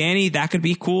to get Dany? That could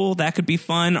be cool. That could be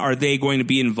fun. Are they going to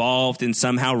be involved in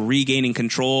somehow regaining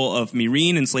control of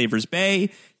Meereen and Slaver's Bay?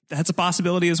 That's a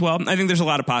possibility as well. I think there's a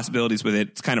lot of possibilities with it.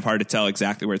 It's kind of hard to tell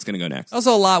exactly where it's going to go next.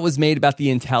 Also, a lot was made about the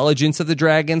intelligence of the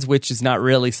dragons, which is not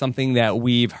really something that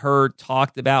we've heard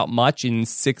talked about much in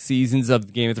 6 seasons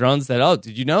of Game of Thrones. That,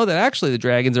 did you know that actually the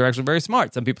dragons are actually very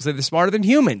smart? Some people say they're smarter than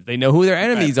humans. They know who their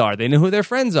enemies are. They know who their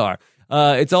friends are.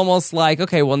 It's almost like,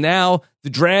 okay, well, now the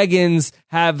dragons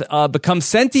have become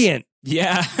sentient.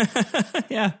 Yeah.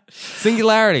 Yeah.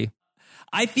 Singularity.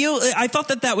 I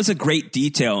thought that was a great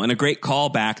detail and a great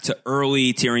callback to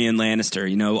early Tyrion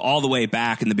Lannister, all the way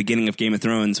back in the beginning of Game of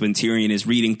Thrones when Tyrion is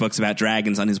reading books about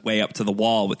dragons on his way up to the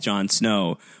wall with Jon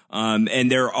Snow.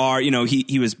 And there are,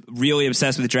 he was really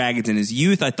obsessed with the dragons in his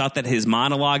youth. I thought that his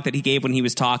monologue that he gave when he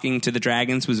was talking to the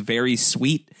dragons was very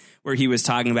sweet, where he was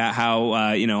talking about how,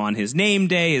 on his name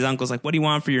day, his uncle's like, what do you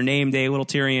want for your name day, little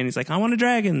Tyrion? He's like, I want a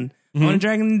dragon. I want a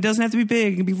dragon that doesn't have to be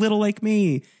big. It can be little like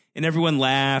me. And everyone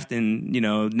laughed, and,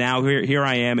 now here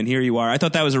I am, and here you are. I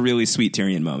thought that was a really sweet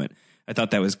Tyrion moment. I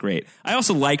thought that was great. I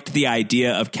also liked the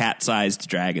idea of cat-sized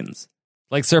dragons.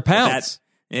 Like Sir Pounce.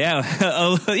 Yeah.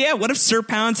 Yeah. What if Sir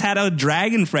Pounce had a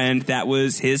dragon friend that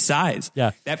was his size?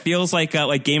 Yeah. That feels like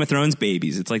Game of Thrones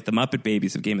babies. It's like the Muppet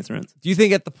babies of Game of Thrones. Do you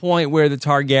think at the point where the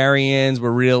Targaryens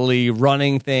were really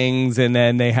running things and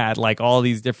then they had all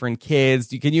these different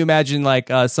kids, can you imagine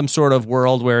some sort of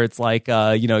world where it's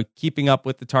keeping up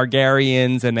with the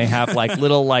Targaryens and they have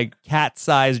little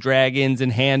cat-sized dragons in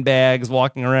handbags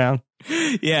walking around?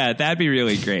 Yeah, that'd be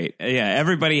really great. Yeah,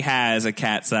 everybody has a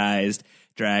cat-sized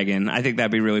dragon. I think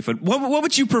that'd be really fun. What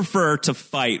would you prefer to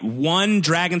fight? 1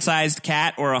 dragon-sized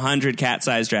cat or 100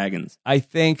 cat-sized dragons? I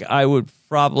think I would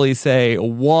probably say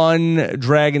 1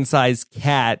 dragon-sized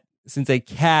cat, since a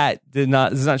cat does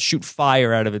not shoot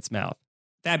fire out of its mouth.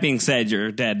 That being said,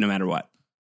 you're dead no matter what.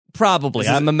 Probably.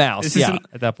 I'm a mouse. Yeah,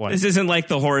 at that point. This isn't like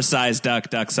the horse-sized duck,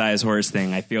 duck-sized horse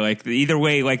thing. I feel like either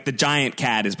way, like the giant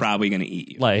cat is probably going to eat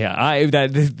you. Like, yeah,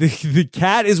 the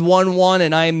cat is 1-1,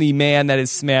 and I am the man that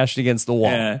is smashed against the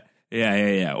wall.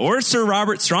 Yeah. Or Sir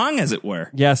Robert Strong, as it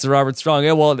were. Yeah, Sir Robert Strong.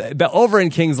 Yeah, well, over in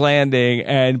King's Landing,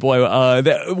 and boy,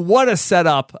 what a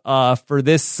setup for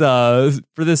this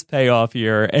payoff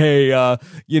here. A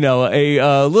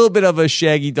little bit of a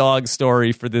Shaggy Dog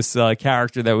story for this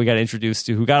character that we got introduced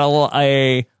to, who got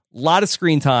a lot of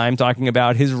screen time talking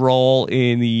about his role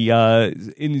in the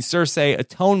Cersei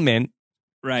atonement.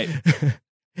 Right.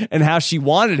 And how she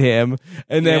wanted him,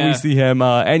 and then we see him,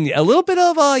 and a little bit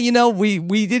of,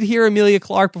 we did hear Emilia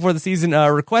Clarke before the season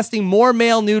requesting more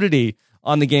male nudity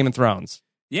on the Game of Thrones.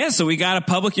 Yeah, so we got a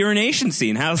public urination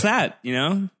scene. How's that?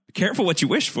 Be careful what you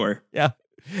wish for. Yeah.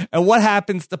 And what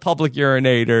happens to public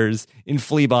urinators in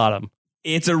Flea Bottom?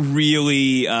 It's a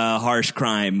really harsh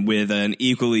crime with an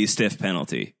equally stiff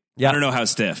penalty. Yeah. I don't know how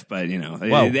stiff, but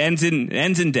it ends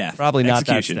in death. Probably not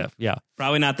execution. That stiff. Yeah,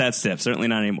 probably not that stiff. Certainly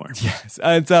not anymore. Yes,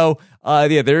 and so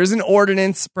there is an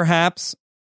ordinance. Perhaps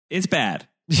it's bad.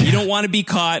 You don't want to be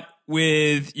caught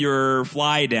with your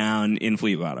fly down in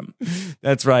Flea Bottom.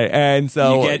 That's right, and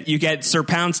so you get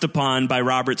surpounced upon by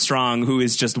Robert Strong, who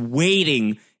is just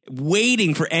waiting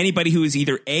for anybody who is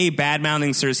either A,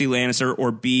 bad-mouthing Cersei Lannister,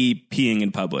 or B, peeing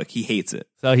in public. He hates it.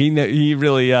 So he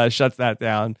really shuts that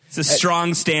down. It's a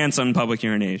strong stance on public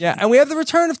urination. Yeah, and we have the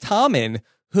return of Tommen,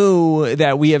 who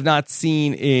that we have not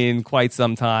seen in quite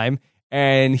some time.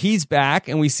 And he's back,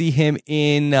 and we see him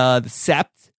in the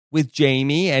Sept with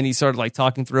Jaime, and he's sort of like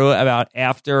talking through it about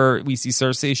after we see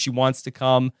Cersei, she wants to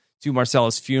come to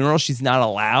Marcella's funeral. She's not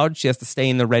allowed. She has to stay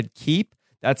in the Red Keep.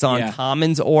 That's on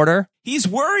Tommen's order. He's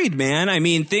worried, man. I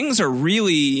mean, things are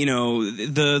really,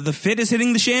 the fit is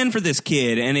hitting the shan for this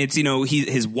kid. And it's,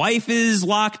 his wife is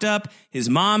locked up. His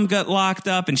mom got locked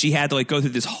up, and she had to go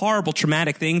through this horrible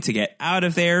traumatic thing to get out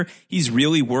of there. He's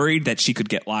really worried that she could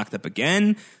get locked up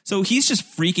again. So he's just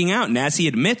freaking out. And as he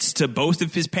admits to both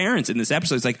of his parents in this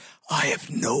episode, he's like, I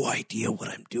have no idea what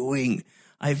I'm doing.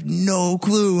 I have no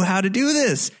clue how to do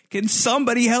this. Can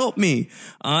somebody help me?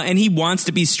 And he wants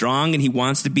to be strong, and he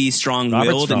wants to be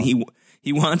strong-willed, and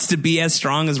he wants to be as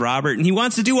strong as Robert, and he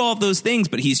wants to do all of those things.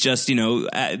 But he's just,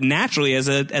 naturally, as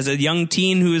a young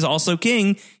teen who is also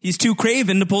king, he's too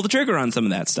craven to pull the trigger on some of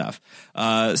that stuff.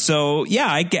 So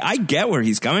yeah, I get where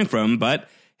he's coming from, but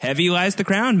heavy lies the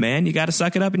crown, man. You got to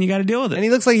suck it up and you got to deal with it. And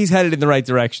he looks like he's headed in the right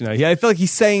direction, though. I feel like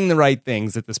he's saying the right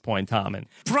things at this point, Tommen.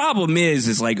 Problem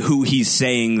is like who he's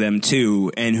saying them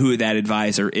to, and who that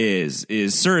advisor is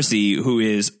Cersei, who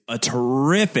is a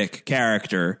terrific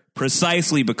character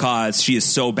precisely because she is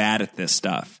so bad at this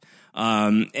stuff.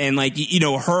 And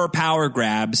her power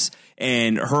grabs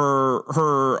and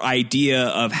her idea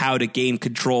of how to gain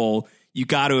control, you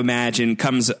got to imagine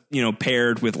comes,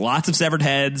 paired with lots of severed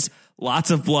heads,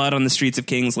 lots of blood on the streets of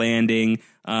King's Landing,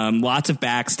 lots of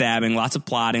backstabbing, lots of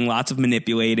plotting, lots of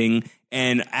manipulating.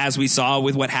 And as we saw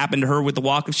with what happened to her with the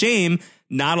Walk of Shame,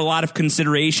 not a lot of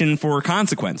consideration for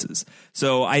consequences.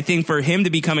 So I think for him to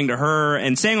be coming to her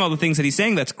and saying all the things that he's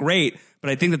saying, that's great.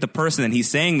 But I think that the person that he's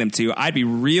saying them to, I'd be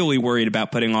really worried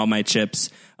about putting all my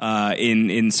chips in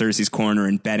Cersei's corner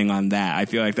and betting on that. I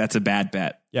feel like that's a bad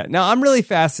bet. Yeah. Now, I'm really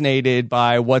fascinated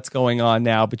by what's going on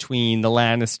now between the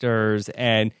Lannisters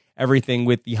and everything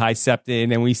with the High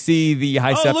Septon, and we see the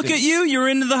High Septon. Oh, look at you. You're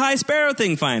into the High Sparrow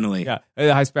thing finally. Yeah,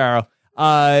 the High Sparrow.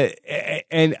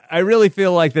 And I really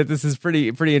feel like that this is pretty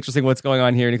interesting what's going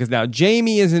on here, because now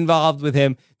Jaime is involved with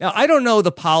him. Now, I don't know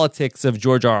the politics of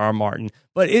George R.R. Martin,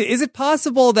 but is it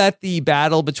possible that the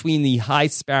battle between the High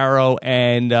Sparrow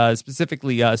and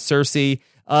specifically Cersei,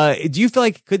 do you feel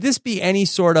like, could this be any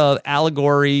sort of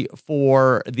allegory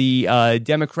for the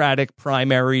Democratic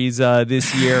primaries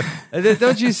this year?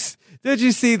 Don't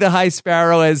you see the High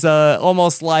Sparrow as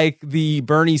almost like the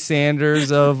Bernie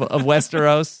Sanders of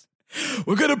Westeros?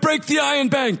 We're going to break the Iron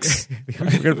Banks. We're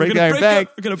going to break the Iron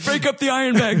Banks. We're going to break up the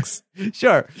Iron Banks.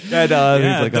 Sure. And,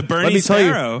 the Bernie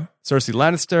Sparrow. You, Cersei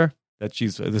Lannister, that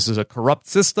this is a corrupt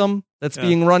system that's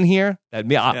being run here. That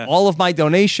all of my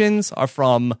donations are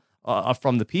from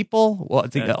the people. Well,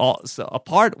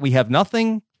 apart, we have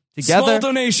nothing. Together, small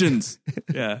donations.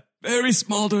 Yeah. Very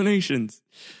small donations.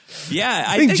 Yeah,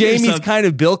 I think Jamie's kind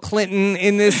of Bill Clinton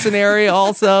in this scenario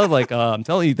also. Like, I'm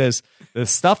telling you, this the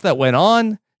stuff that went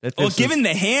on. Given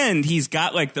the hand, he's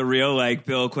got like the real like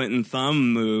Bill Clinton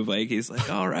thumb move. Like he's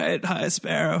like, all right, High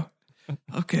Sparrow.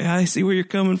 Okay, I see where you're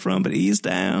coming from, but ease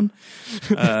down.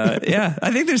 Yeah,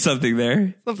 I think there's something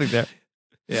there. Something there.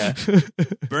 Yeah.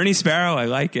 Bernie Sparrow, I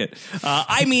like it.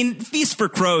 I mean, Feast for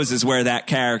Crows is where that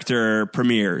character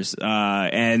premieres.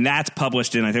 And that's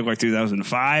published in, I think, like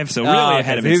 2005. So really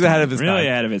ahead of its time. He's ahead of his time. Really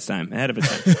ahead of its time. Ahead of its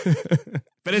time.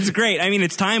 But it's great. I mean,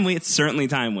 it's timely. It's certainly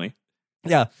timely.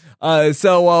 Yeah.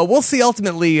 So we'll see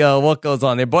ultimately what goes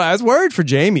on there. Boy, I was worried for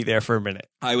Jamie there for a minute.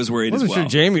 I was worried as well. I wasn't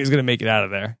sure Jamie was going to make it out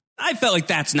of there. I felt like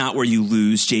that's not where you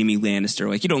lose Jamie Lannister.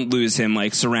 Like, you don't lose him,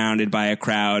 like, surrounded by a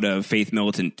crowd of Faith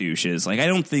Militant douches. Like, I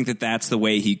don't think that that's the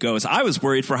way he goes. I was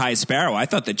worried for High Sparrow. I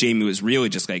thought that Jamie was really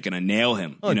just, like, going to nail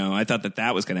him. You know, I thought that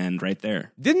that was going to end right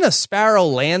there. Didn't a sparrow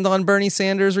land on Bernie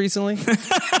Sanders recently? No,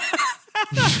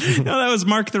 that was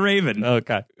Mark the Raven.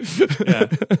 Okay. Yeah.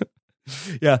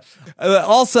 Yeah.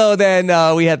 Also, then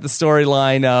we had the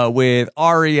storyline with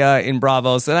Arya in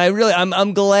Bravos, and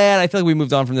I'm glad. I feel like we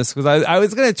moved on from this because I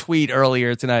was going to tweet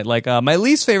earlier tonight. Like, my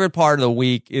least favorite part of the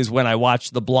week is when I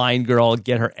watch the blind girl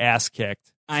get her ass kicked.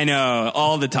 I know,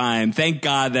 all the time. Thank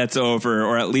God that's over,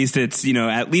 or at least it's, you know,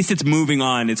 at least it's moving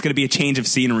on. It's going to be a change of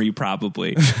scenery,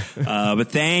 probably.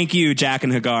 But thank you,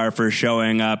 Jaqen H'ghar, for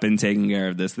showing up and taking care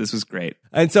of this. This was great.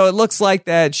 And so it looks like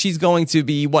that she's going to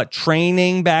be,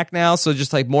 training back now? So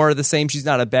just like more of the same. She's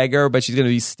not a beggar, but she's going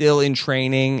to be still in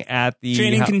training at the...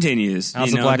 Training continues.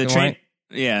 House of Black and White?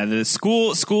 Yeah, the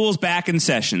school's back in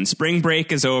session. Spring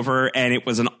break is over, and it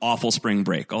was an awful spring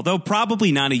break, although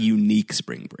probably not a unique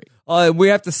spring break. We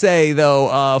have to say,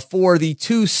 though, for the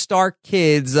two Stark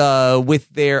kids with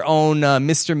their own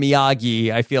Mr.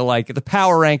 Miyagi, I feel like the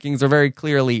power rankings are very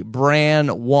clearly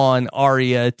Bran 1,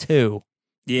 Arya 2.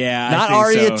 Yeah, not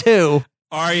I think Arya 2.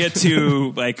 Arya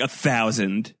 2, like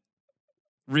 1,000.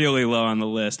 Really low on the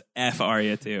list. F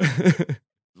Arya 2.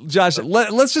 Josh,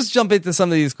 let's just jump into some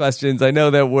of these questions. I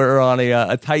know that we're on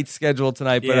a tight schedule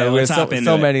tonight, but we have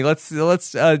so many. Let's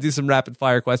do some rapid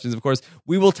fire questions. Of course,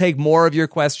 we will take more of your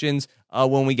questions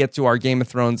when we get to our Game of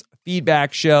Thrones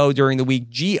feedback show during the week.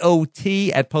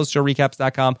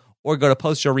 GOT@postshowrecaps.com or go to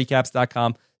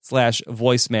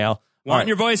postshowrecaps.com/voicemail. Want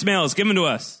your voicemails? Give them to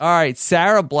us. All right,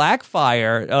 Sarah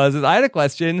Blackfire says, I had a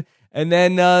question. And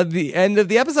then the end of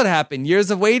the episode happened.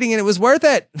 Years of waiting, and it was worth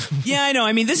it. Yeah, I know.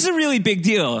 I mean, this is a really big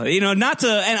deal. You know, and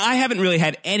I haven't really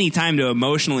had any time to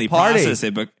emotionally process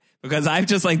it, but because I've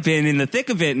just like been in the thick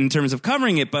of it in terms of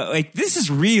covering it. But like, this is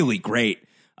really great.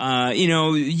 You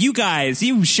know, you guys,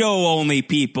 you show only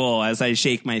people as I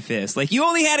shake my fist. Like, you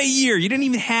only had a year. You didn't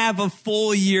even have a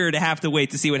full year to have to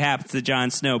wait to see what happens to Jon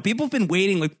Snow. People have been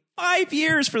waiting like 5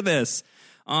 years for this.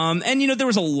 And, you know, there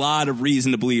was a lot of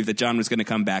reason to believe that Jon was going to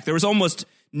come back. There was almost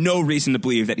no reason to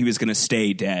believe that he was going to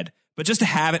stay dead. But just to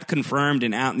have it confirmed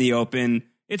and out in the open,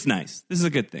 it's nice. This is a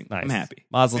good thing. Nice. I'm happy.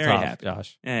 Mazel tov,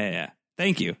 Josh. Yeah.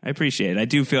 Thank you. I appreciate it. I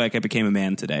do feel like I became a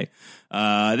man today.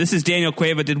 This is Daniel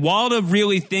Cueva. Did Walda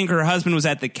really think her husband was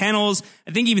at the kennels?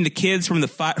 I think even the kids from the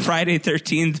Friday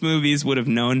 13th movies would have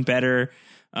known better.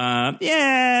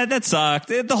 Yeah, that sucked.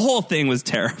 The whole thing was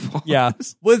terrible. Yeah.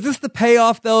 Was this the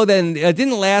payoff, though? Then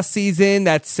didn't last season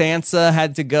that Sansa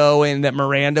had to go and that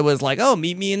Miranda was like, oh,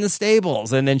 meet me in the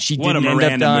stables. And then she didn't end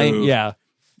up dying. Move. Yeah.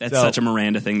 That's such a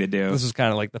Miranda thing to do. This was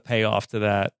kind of like the payoff to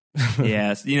that.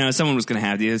 Yeah. You know, someone was going to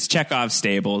have to. It's Chekhov's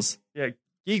stables. Yeah.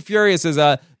 Geek Furious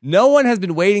says, no one has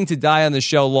been waiting to die on the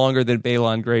show longer than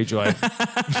Balon Greyjoy.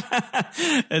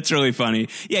 That's really funny.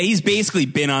 Yeah, he's basically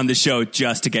been on the show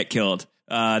just to get killed.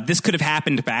 This could have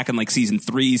happened back in like season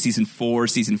 3, season 4,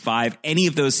 season 5. Any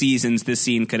of those seasons, this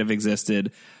scene could have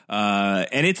existed.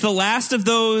 And it's the last of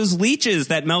those leeches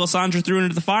that Melisandre threw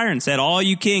into the fire and said, all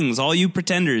you kings, all you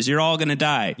pretenders, you're all going to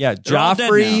die. Yeah,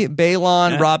 Joffrey,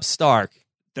 Balon, Robb Stark.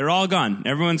 They're all gone.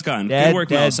 Everyone's gone. Good work,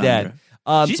 Melisandre.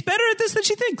 She's better at this than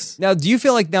she thinks. Now, do you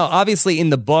feel like obviously in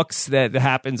the books that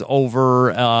happens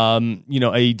over,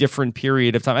 a different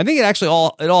period of time? I think it actually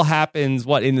all happens,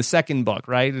 in the second book,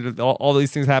 right? All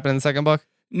these things happen in the second book?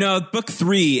 No, book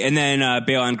 3, and then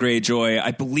Balon Greyjoy,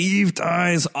 I believe,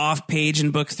 dies off page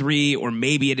in book 3, or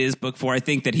maybe it is book 4. I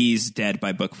think that he's dead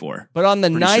by book 4. But on the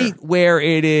night where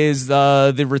it is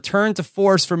the return to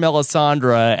force for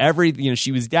Melisandre,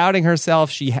 she was doubting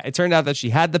herself. It turned out that she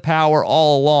had the power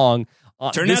all along.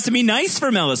 Turned out to be nice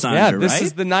for Melisandre, right? Yeah, this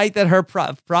is the night that her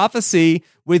prophecy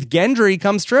with Gendry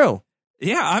comes true.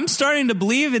 Yeah, I'm starting to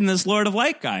believe in this Lord of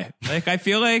Light guy. Like, I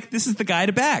feel like this is the guy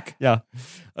to back. Yeah.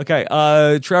 Okay.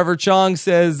 Trevor Chong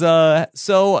says,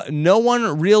 so no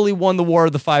one really won the War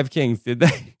of the Five Kings, did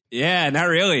they? Yeah, not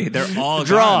really. They're all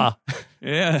draw. Gone.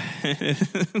 Yeah.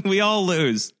 We all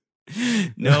lose.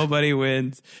 Nobody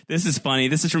wins. This is funny.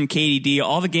 This is from Katie D.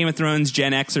 All the Game of Thrones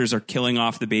Gen Xers are killing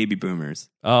off the baby boomers.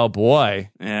 Oh, boy.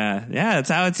 Yeah, that's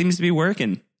how it seems to be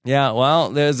working. Yeah,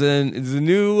 well, there's a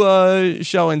new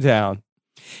show in town.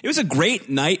 It was a great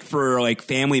night for like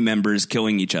family members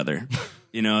killing each other.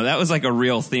 You know, that was like a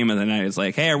real theme of the night. It's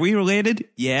like, hey, are we related?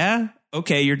 Yeah.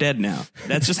 Okay, you're dead now.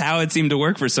 That's just how it seemed to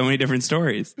work for so many different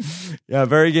stories. Yeah,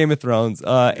 very Game of Thrones.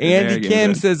 Andy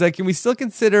Kim says, can we still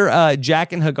consider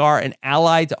Jack and Hagar an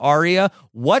ally to Arya?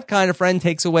 What kind of friend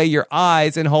takes away your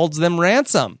eyes and holds them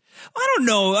ransom? I don't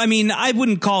know. I mean, I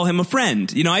wouldn't call him a friend.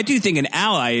 You know, I do think an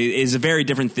ally is a very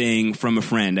different thing from a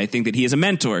friend. I think that he is a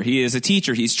mentor. He is a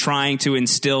teacher. He's trying to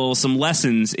instill some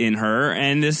lessons in her.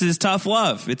 And this is tough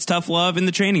love. It's tough love in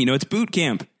the training. You know, it's boot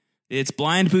camp. It's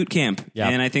blind boot camp. Yep.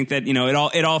 And I think that, you know,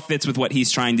 it all fits with what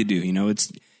he's trying to do. You know,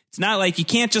 it's not like you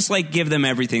can't just like give them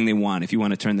everything they want if you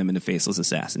want to turn them into faceless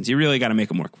assassins. You really got to make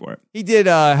them work for it. He did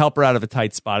help her out of a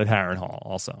tight spot at Harrenhal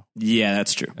also. Yeah,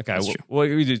 that's true. Okay. That's true. What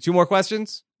we do? 2 more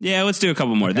questions? Yeah, let's do a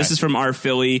couple more. Okay. This is from R.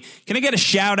 Philly. Can I get a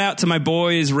shout out to my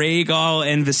boys, Rhaegal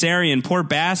and Viserion? Poor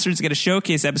bastards get a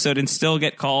showcase episode and still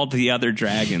get called the other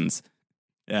dragons.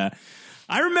 Yeah.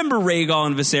 I remember Rhaegal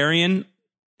and Viserion.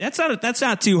 That's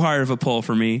not too hard of a pull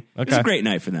for me. Okay. It was a great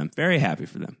night for them. Very happy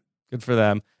for them. Good for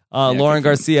them. Lauren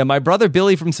Garcia, my brother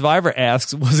Billy from Survivor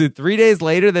asks, was it 3 days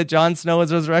later that Jon Snow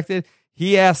was resurrected?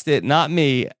 He asked it, not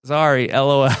me. Sorry,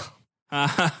 LOL.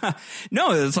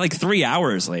 No, it's like 3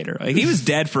 hours later. Like, he was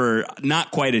dead for not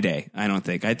quite a day, I don't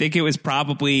think. I think it was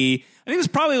probably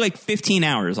like 15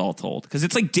 hours all told. Because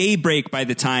it's like daybreak by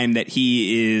the time that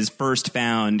he is first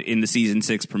found in the season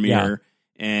 6 premiere. Yeah.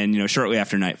 And, you know, shortly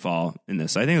after nightfall in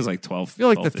this. So I think it was like 12. I feel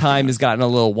like the time has gotten a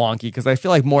little wonky because I feel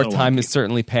like more time has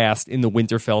certainly passed in the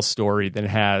Winterfell story than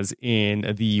it has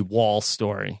in the Wall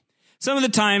story. Some of the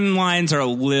timelines are a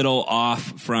little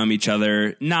off from each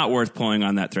other. Not worth pulling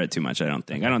on that thread too much, I don't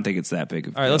think. I don't think it's that big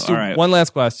of a deal. All right, let's do one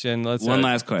last question. One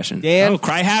last question. Dan?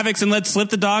 Cry Havocs and let's slip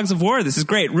the dogs of war. This is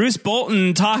great. Roose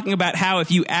Bolton talking about how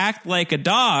if you act like a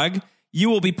dog, you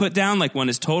will be put down like one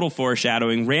is total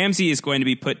foreshadowing. Ramsay is going to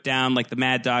be put down like the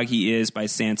mad dog he is by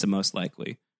Sansa, most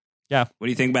likely. Yeah. What do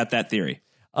you think about that theory?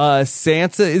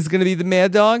 Sansa is going to be the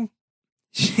mad dog?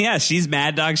 Yeah, she's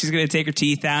mad dog. She's going to take her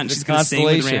teeth out and she's going to sing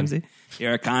with Ramsay.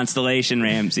 You're a constellation,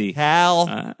 Ramsay.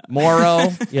 Cal,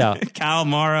 Morrow. Yeah. Cal,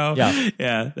 Morrow. Yeah.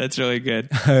 Yeah, that's really good.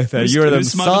 You're the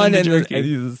sun and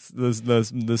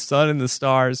the sun and the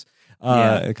stars.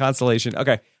 Constellation.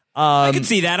 Okay. I could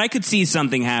see that. I could see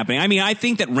something happening. I mean, I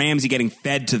think that Ramsay getting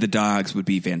fed to the dogs would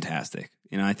be fantastic.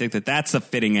 You know, I think that that's a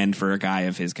fitting end for a guy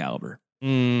of his caliber. I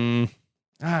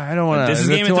don't want to. This is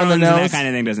Game of Thrones, and that kind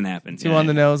of thing doesn't happen. Too on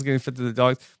the nose, getting fed to the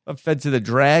dogs, fed to the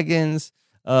dragons.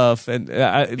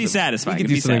 Be satisfying. You could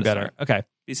do something better. Okay.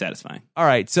 Be satisfying. All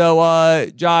right. So,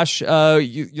 Josh,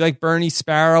 you like Bernie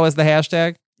Sparrow as the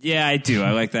hashtag? Yeah, I do.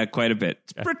 I like that quite a bit.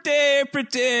 It's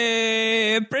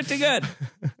pretty good.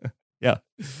 Yeah.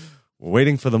 We're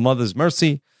waiting for the mother's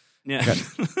mercy. Yeah.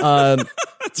 Okay.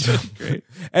 That's really great.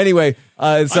 Anyway, so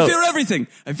I fear everything.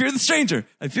 I fear the stranger.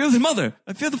 I fear the mother.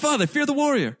 I fear the father. I fear the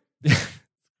warrior.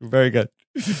 Very good.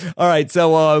 All right.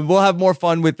 So we'll have more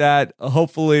fun with that,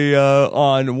 hopefully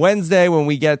on Wednesday when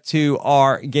we get to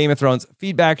our Game of Thrones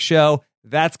feedback show.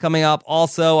 That's coming up.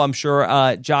 Also, I'm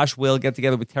sure Josh will get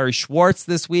together with Terry Schwartz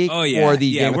this week for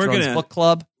the Game of Thrones book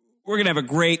club. We're going to have a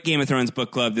great Game of Thrones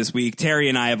book club this week. Terry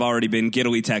and I have already been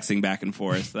giddily texting back and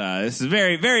forth. This is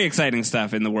very, very exciting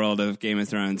stuff in the world of Game of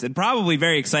Thrones, and probably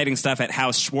very exciting stuff at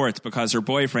House Schwartz because her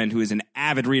boyfriend, who is an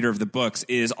avid reader of the books,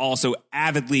 is also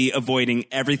avidly avoiding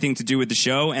everything to do with the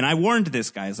show. And I warned this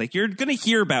guy. It's like, you're going to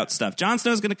hear about stuff. Jon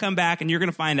Snow's going to come back, and you're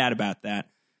going to find out about that.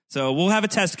 So we'll have a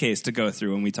test case to go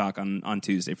through when we talk on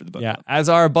Tuesday for the book club. As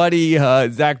our buddy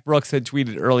Zach Brooks had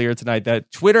tweeted earlier tonight, that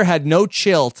Twitter had no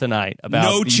chill tonight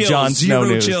about the Jon Snow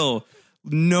news.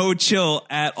 No chill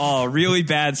at all. Really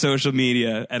bad social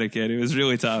media etiquette. It was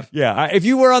really tough. Yeah, if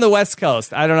you were on the West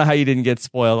Coast, I don't know how you didn't get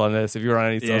spoiled on this if you were on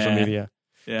any social media.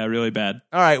 Yeah, really bad.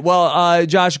 All right. Well,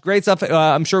 Josh, great stuff.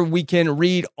 I'm sure we can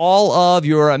read all of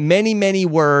your many, many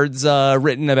words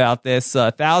written about this.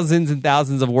 Thousands and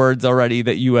thousands of words already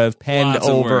that you have penned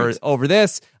over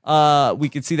this. We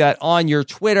can see that on your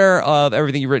Twitter of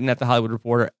everything you've written at The Hollywood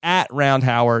Reporter at Round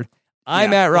Howard.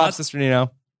 I'm at Rob Cesternino.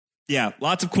 Yeah,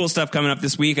 lots of cool stuff coming up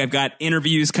this week. I've got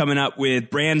interviews coming up with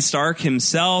Bran Stark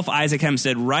himself, Isaac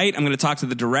Hempstead Wright. I'm going to talk to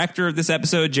the director of this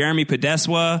episode, Jeremy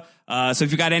Podeswa. So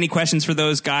if you've got any questions for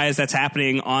those guys, that's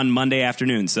happening on Monday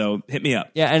afternoon. So hit me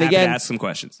up. Yeah, and Happy again, to ask some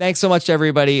questions. Thanks so much to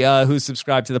everybody who's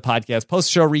subscribed to the podcast.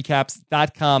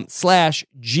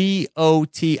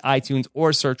 PostShowRecaps.com/GOT iTunes,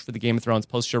 or search for the Game of Thrones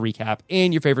Post Show Recap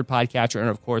in your favorite podcatcher. And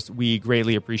of course, we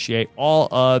greatly appreciate all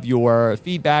of your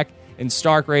feedback and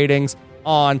Stark ratings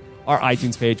on our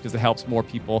iTunes page because it helps more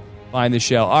people find the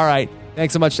show. All right.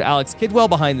 Thanks so much to Alex Kidwell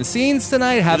behind the scenes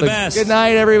tonight. Have a good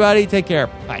night, everybody. Take care.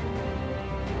 Bye.